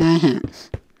staying in my house.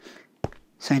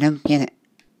 So I don't get it.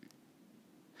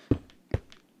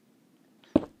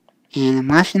 And I'm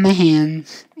washing my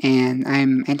hands, and I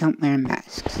don't wear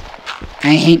masks.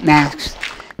 I hate masks.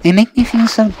 They make me feel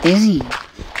so dizzy.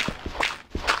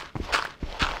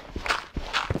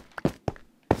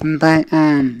 But,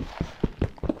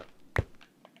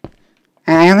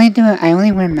 I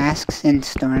only wear masks in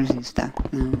stores and stuff.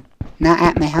 No. Not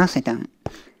at my house, I don't.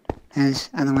 Because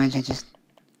otherwise I just,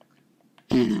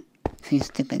 I don't know, feel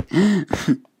stupid.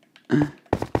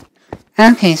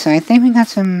 Okay, so I think we got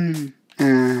some,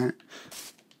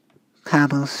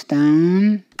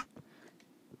 cobblestone.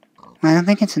 Well, I don't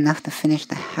think it's enough to finish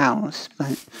the house,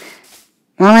 but...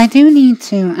 Well, I do need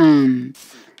to,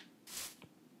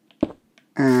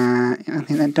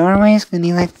 okay, the doorway is gonna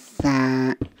be like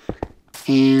that.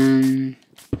 And...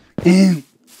 Ew!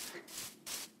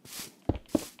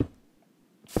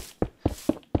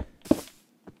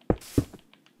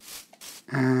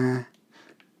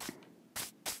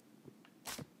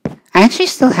 I actually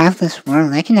still have this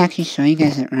world. I can actually show you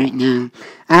guys it right now.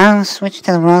 I'll switch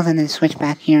to the world and then switch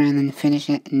back here and then finish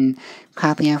it and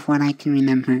copy off what I can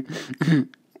remember.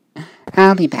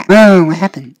 I'll be back. Whoa, what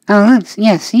happened? Oh, look,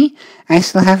 yeah, see? I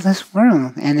still have this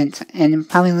world, and it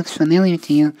probably looks familiar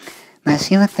to you. But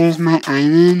see, look, there's my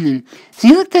island, and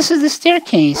see, look, this is the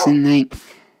staircase, and like,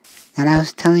 that I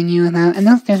was telling you about. And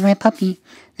look, there's my puppy.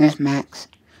 There's Max.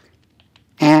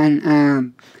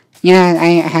 And, yeah,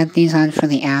 I had these on for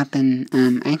the app, and,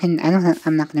 I'm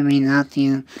not gonna read it out to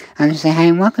you. I'll just say, hi,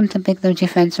 and welcome to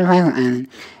Bigluigifan Survival Island.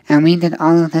 And we did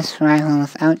all of this survival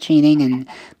without cheating, and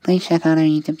please check out our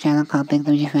YouTube channel called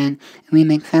Bigluigifan. And we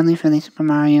make family-friendly Super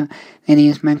Mario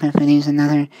videos, Minecraft videos, and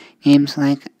other games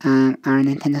like, our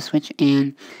Nintendo Switch,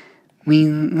 and we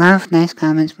love nice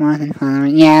comments more than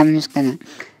following. Yeah, I'm just gonna,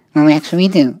 well, we actually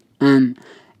do. And,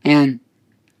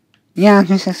 yeah, I'm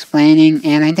just explaining,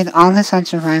 and I did all this on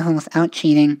survival without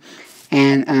cheating,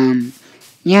 and,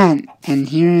 yeah, and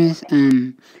here's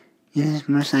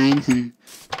more signs, and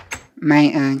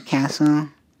my, castle,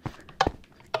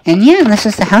 and yeah, this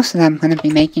is the house that I'm gonna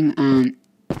be making on,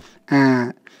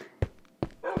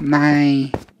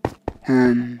 my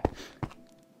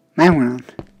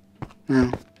world.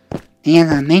 Well, yeah,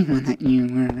 the main one that you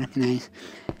will recognize,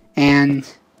 and...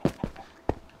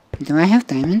 Do I have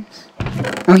diamonds?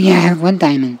 Oh yeah, I have 1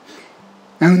 diamond.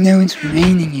 Oh no, it's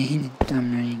raining. I hate the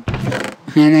dumb rain.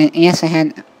 And yes, I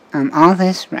had all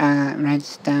this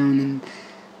redstone and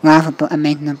lava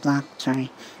magma block. Sorry.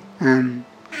 And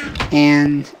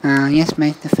yes,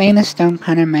 the famous stone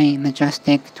cutter, my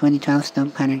majestic 2012 stone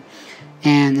cutter,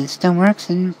 and it still works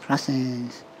in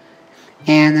process.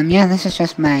 And yeah, this is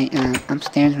just my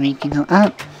upstairs where you can go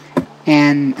up,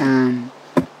 and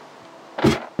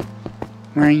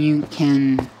where you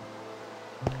can...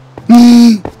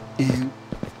 Yeah,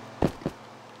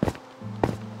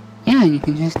 you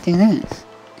can just do this.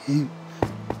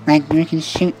 Like, you can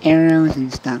shoot arrows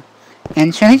and stuff.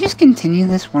 And should I just continue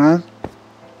this world?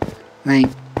 Like...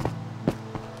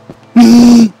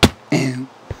 And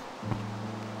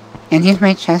here's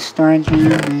my chest storage room.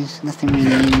 There's nothing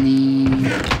really in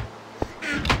there.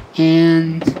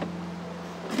 And...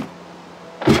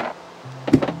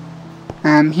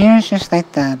 here's just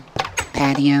like the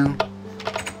patio.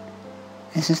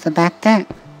 This is the back deck.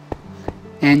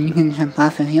 And you can jump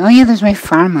off of here. Oh yeah, there's my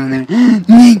farm over there.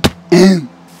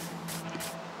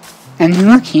 And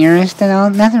look, look, here is the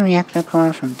old nether reactor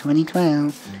core from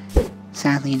 2012.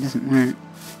 Sadly, it doesn't work.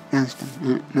 That was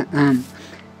dumb.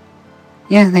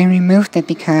 Yeah, they removed it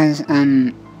because,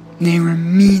 they were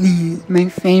meanies. My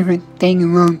favorite thing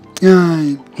of all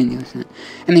time. And it was not.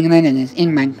 I mean, it is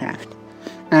in Minecraft.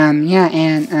 Yeah,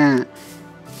 and,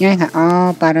 yeah, I got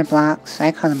all butter blocks.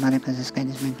 I call them butter because this guy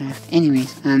does Minecraft.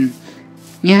 Anyways,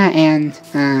 yeah,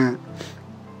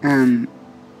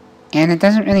 and it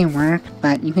doesn't really work,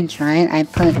 but you can try it. I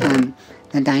put,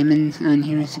 the diamonds on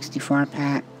here, 64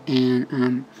 pack,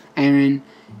 and, iron,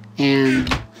 and,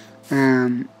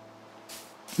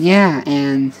 yeah,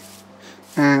 and,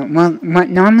 well,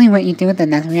 normally what you do with the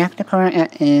nether reactor core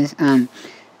is,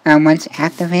 once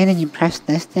activated, you press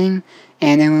this thing,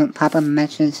 and it will pop up a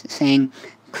message saying,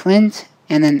 Clint,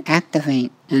 and then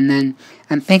activate, and then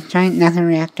a big giant nether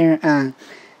reactor,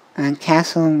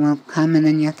 castle will come, and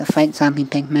then you have to fight zombie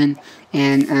pigmen,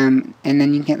 and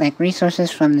then you get, like,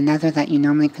 resources from the nether that you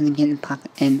normally couldn't get in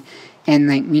pocket, and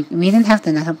like, we didn't have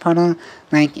the nether portal,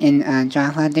 like, in,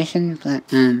 Java Edition, but,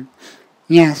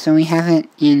 yeah, so we have it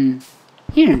in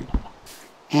here,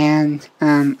 and,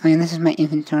 oh yeah, this is my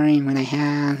inventory and what I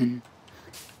have, and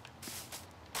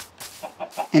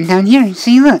down here,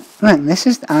 see, look, this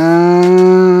is,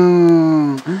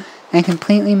 oh, I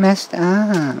completely messed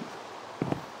up.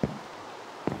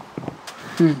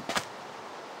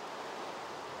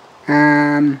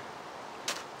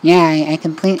 Yeah, I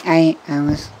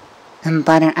was,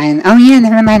 Butter Island, oh yeah,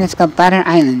 never mind, it's called Butter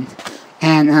Island,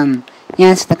 and,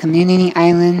 yeah, it's the community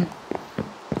island,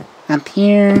 up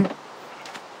here,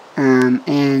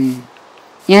 and,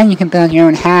 yeah, you can build your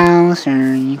own house,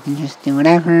 or you can just do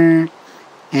whatever,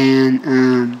 and,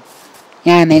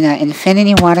 yeah, I made an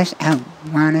infinity water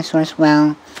source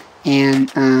well,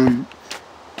 and,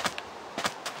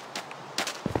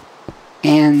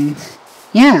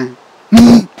 yeah,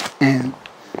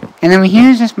 and over here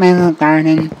is just my little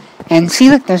garden, and see,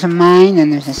 look, there's a mine,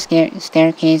 and there's a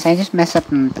staircase. I just messed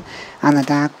up on the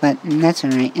dock, but that's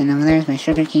alright, and over there's my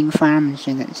sugarcane farm, and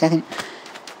show that in a second,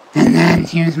 and then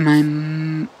here's my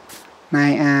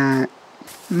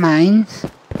mines,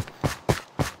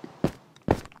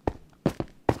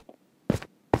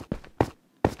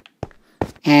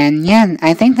 and yeah,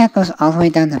 I think that goes all the way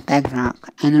down to bedrock.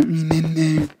 I don't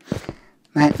remember,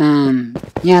 but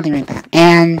yeah, I'll be right back.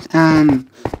 And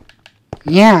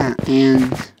yeah,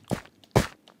 and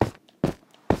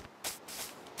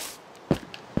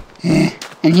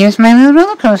here's my little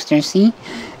roller coaster. See,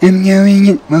 I'm going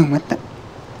in. Whoa, what the?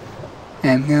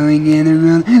 I'm going in a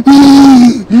roller.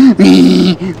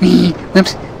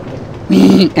 Whoops.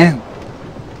 Oh.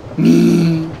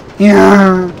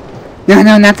 Yeah.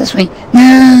 No, not this way.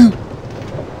 No!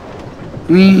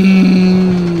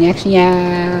 Actually,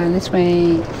 yeah, this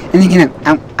way. And then get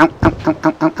out. Ow.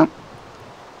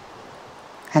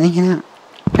 How do you get out?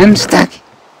 I'm stuck.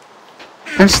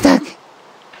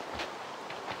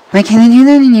 Why can't I do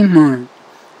that anymore?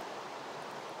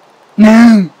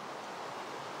 No!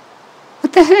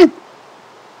 What the heck?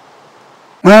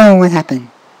 Whoa, what happened?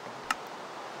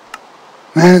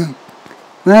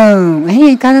 Whoa,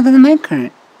 hey, I got out of the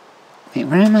minecart. Wait,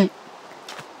 where am I?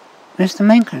 Where's the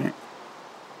minecart?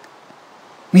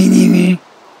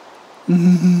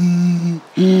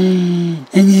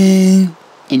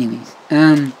 Anyways,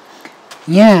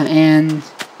 yeah, and,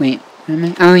 wait, where am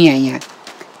I? Oh, yeah.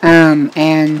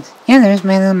 And, yeah, there's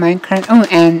my little minecart. Oh,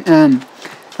 and,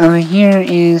 over here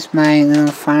is my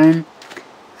little farm,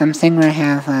 thing where I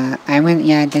have, I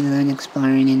did a little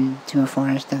exploring into a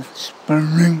forest of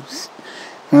spruce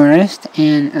forest,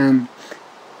 and,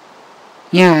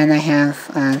 yeah, and I have,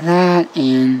 that,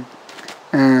 and,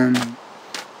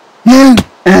 no!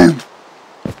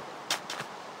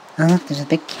 Oh, look, there's a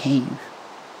big cave.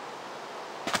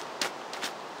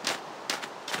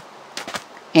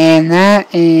 And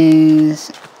that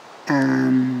is,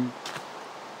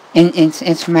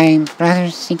 it's my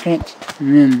brother's secret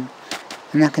room.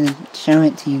 I'm not gonna show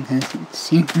it to you because it's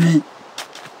secret.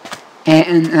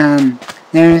 And,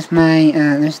 there's my,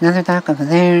 there's another dock over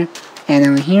there, and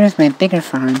over here is my bigger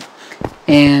farm.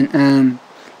 And,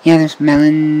 yeah, there's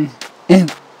melon. Ew.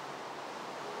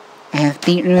 I have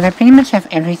beetroot. I pretty much have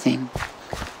everything.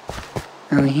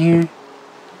 Over here.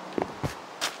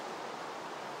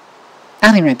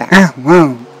 I'll be right back. Oh,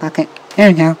 whoa. Bucket. There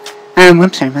we go.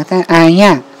 Whoops, sorry about that.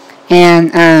 Yeah.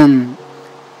 And,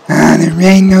 the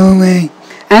rain, go away.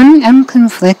 I'm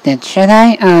conflicted. Should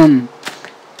I,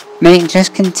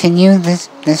 just continue this,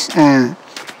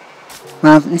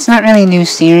 well, it's not really a new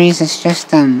series, it's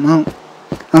just, well,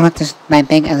 look, this is my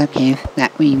big other cave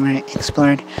that we were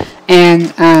explored,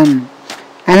 and,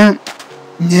 I don't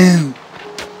know.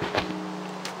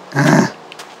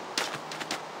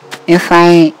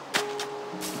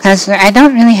 Because I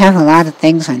don't really have a lot of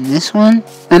things on this one.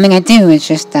 I mean, I do, it's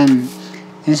just,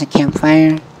 there's a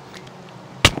campfire.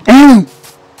 Oh!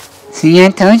 See, I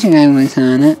told you I was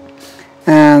on it.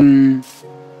 Well,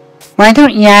 I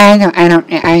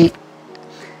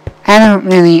don't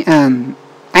really,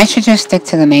 I should just stick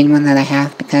to the main one that I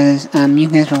have, because, you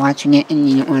guys were watching it, and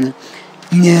you don't wanna,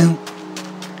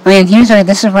 Oh, and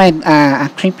this is why, a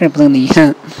creeper blew me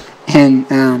up, and,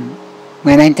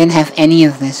 when I didn't have any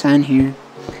of this on here.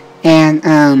 And,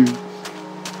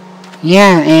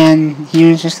 yeah, and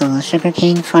here's just a little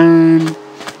sugarcane farm,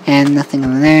 and nothing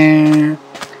over there,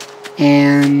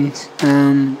 and,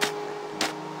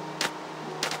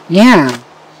 yeah.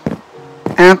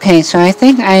 Okay, so I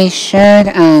think I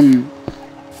should,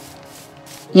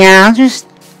 yeah, I'll just,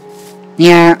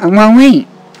 yeah, well, wait.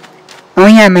 Oh,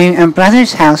 yeah, my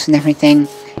brother's house and everything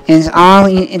is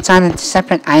it's on a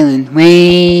separate island,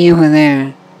 way over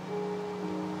there.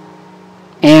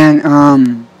 And,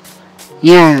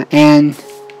 yeah, and,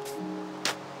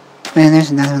 well,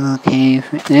 there's another little cave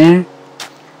right there.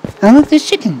 Oh, look, there's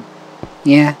chicken.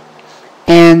 Yeah.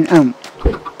 And,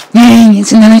 yay,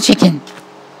 it's another chicken.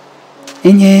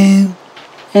 Hello.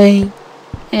 Hey.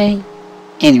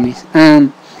 Anyways,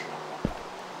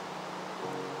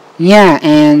 yeah,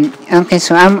 and, okay,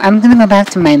 so I'm gonna go back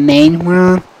to my main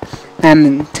world,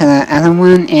 to the other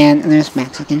one, and there's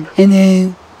Mexican.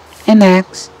 Hello. Hey,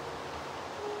 Max.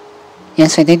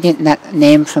 Yes, I did get that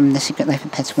name from the Secret Life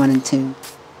of Pets 1 and 2.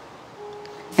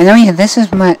 And oh yeah, this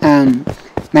is what, oh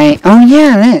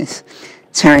yeah, this.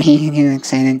 Sorry, getting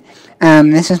excited.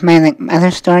 This is my, like,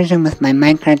 other storage room with my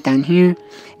minecart down here.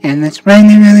 And let's ride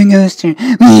the roller coaster.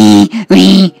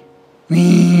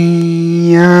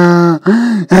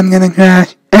 I'm gonna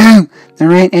crash. Oh, the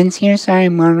ride ends here. Sorry,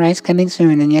 more rides coming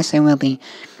soon. And yes, I will be.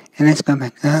 And let's go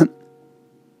back up.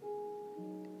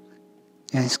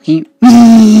 Just keep. Oh,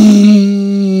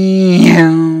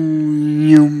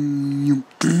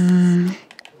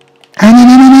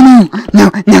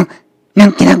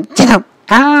 no, get out.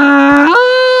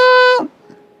 Oh,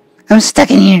 I'm stuck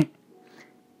in here.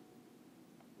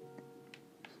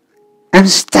 I'm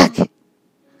stuck.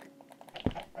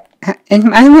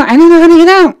 And I don't know how to get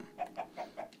out.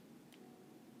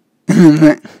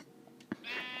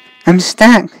 I'm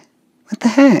stuck. What the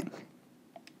heck?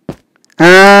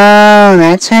 Oh,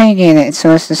 that's how you get it.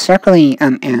 So it's the circly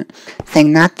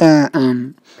thing, not the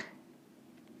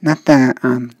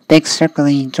big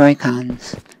circly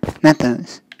Joy-Cons. Not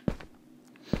those.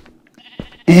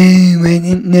 Oh, I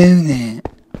didn't know that.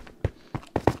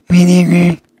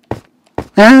 Whatever.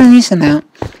 Well, at least I'm out.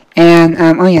 And,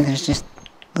 oh yeah, there's just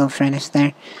little furnace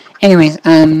there. Anyways,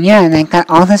 yeah, and I got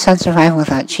all this on survival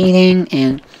without cheating,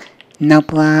 and no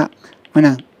block. Well,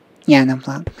 no. Yeah, no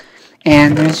block.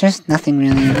 And there's just nothing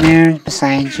really in there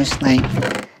besides just, like,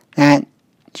 that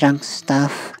junk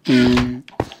stuff, and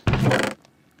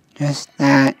just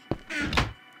that.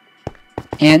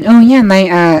 And, oh yeah,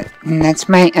 that's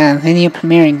my, video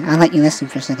premiering. I'll let you listen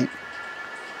for a second.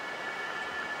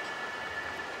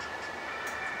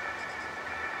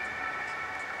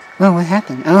 Whoa, what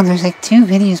happened? Oh, there's like 2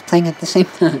 videos playing at the same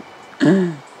time.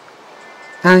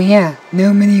 Oh yeah,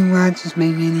 nobody watches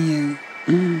my video.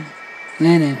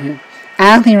 Whatever.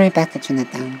 I'll be right back to turn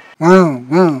that down.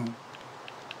 Whoa.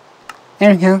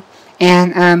 There we go.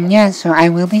 And, yeah, so I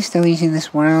will be still using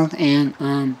this world, and,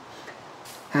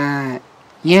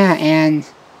 yeah, and,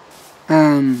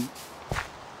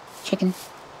 chicken.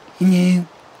 Hello.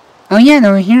 Oh yeah, and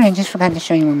over here, I just forgot to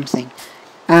show you one more thing.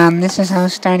 This is how I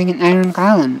was starting an iron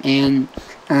golem, and,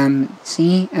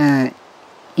 see,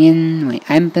 wait,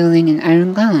 I'm building an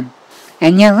iron golem.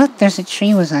 And yeah, look, there's a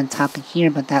tree was on top of here,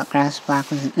 but that grass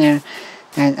block wasn't there,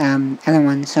 that, other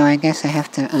one, so I guess I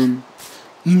have to,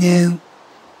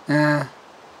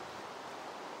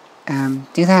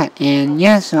 do that. And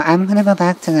yeah, so I'm gonna go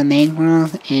back to the main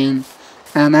world, and,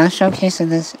 I'll showcase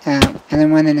this, other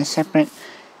one in a separate,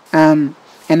 and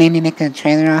maybe make a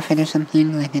trailer off it or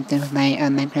something, like I did with my,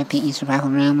 Minecaft PE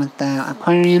survival round with the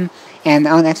aquarium, and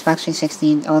the old Xbox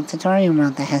 360 old tutorial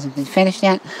world that hasn't been finished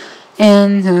yet,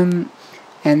 and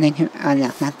thank you, no,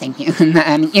 not thank you,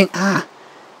 I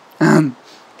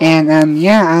mean,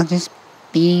 yeah, I'll just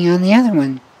be on the other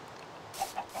one.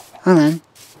 Hold on.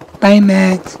 Bye,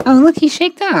 Max. Oh, look, he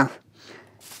shaked off.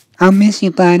 I'll miss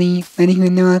you, buddy, but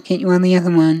even though I'll get you on the other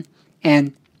one,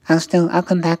 and I'll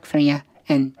come back for you,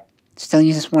 and still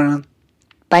use this world.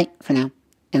 Bye, for now.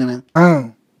 In the will.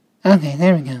 Oh. Okay,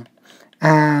 there we go.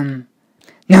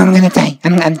 No, I'm gonna die.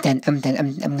 I'm dead. I'm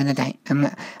gonna die.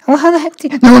 Oh, how the heck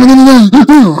did... No, I'm gonna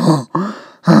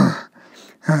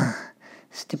die!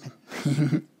 Stupid.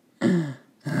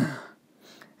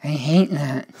 I hate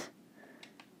that.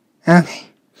 Okay.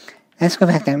 Let's go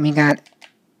back there. We got...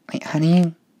 Wait, how do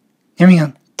you... There we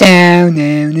go. Down,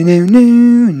 down, no,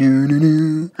 no, no,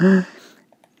 no, no.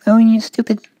 Oh, you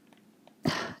stupid...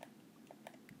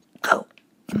 Go.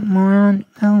 You moron.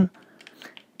 Go.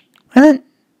 Where the...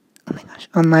 Oh my gosh.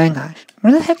 Oh my gosh.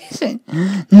 Where the heck is it?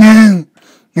 No.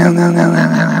 No, no, no, no,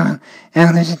 no, no.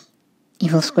 Oh, there's an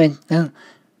evil squid. No.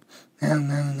 No,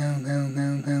 no, no, no,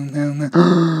 no, no, no,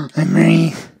 no. I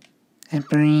breathed. I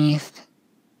breathed.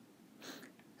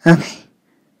 Okay.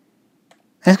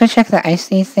 Let's go check the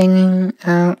icy thing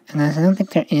out. And I don't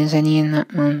think there is any in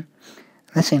that one.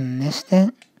 Unless I missed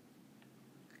it.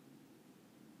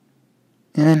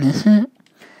 Did I miss it?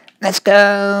 Let's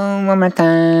go! One more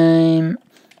time.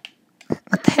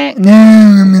 What the heck? No,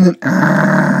 I'm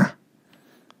gonna...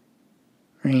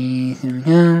 Breathe. Here we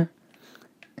go.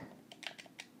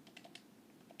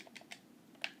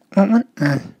 What?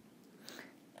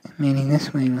 Maybe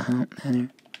this way will help better.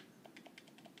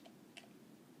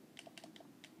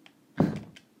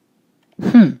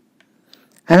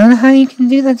 I don't know how you can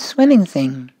do that swimming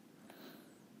thing.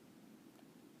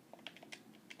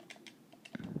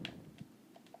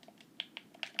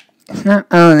 It's not...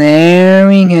 Oh, there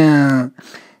we go.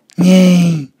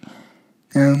 Yay.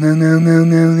 No, no, no, no,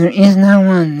 no. There is not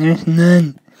one. There's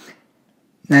none.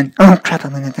 None. Oh, crap.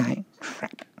 I'm gonna die.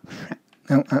 Crap. Crap.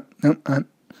 No, up. No, up.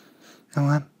 Go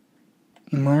up.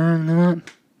 You moron. No up.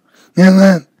 Go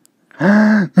up.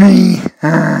 Breathe.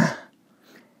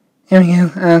 There we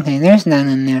go. Okay, there's none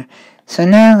in there. So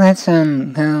now let's,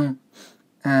 go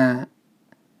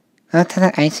to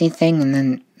the icy thing, and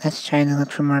then let's try to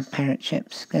look for more pirate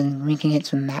ships, because we can get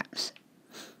some maps.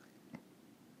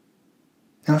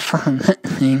 Don't fall on that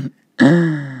thing.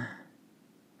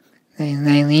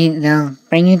 They'll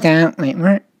bring you down. Wait,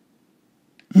 where?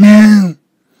 No!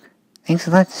 Thanks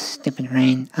a lot, stupid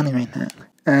rain. I'll be right back.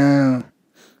 Oh.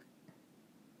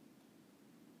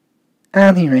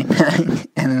 I'll be right back.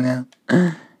 I don't know.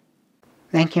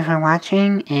 Thank you for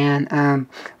watching, and,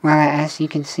 well, as you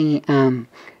can see, I'm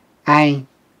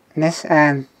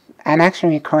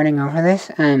actually recording over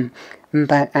this,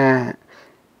 but,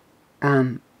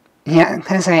 yeah,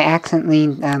 because I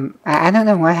accidentally, I don't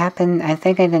know what happened. I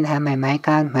think I didn't have my mic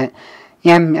on, but,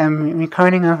 yeah, I'm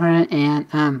recording over it,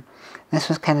 and, this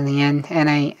was kind of the end, and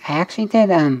I actually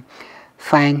did,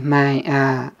 find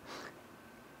my,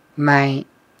 my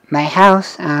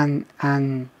house on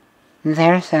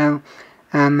there, so,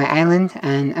 my island,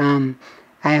 and,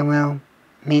 I will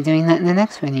be doing that in the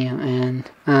next video, and,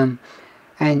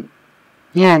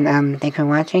 yeah, thanks for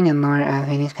watching, and more,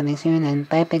 videos coming soon, and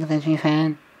bye,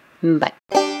 Bigluigifan, bye.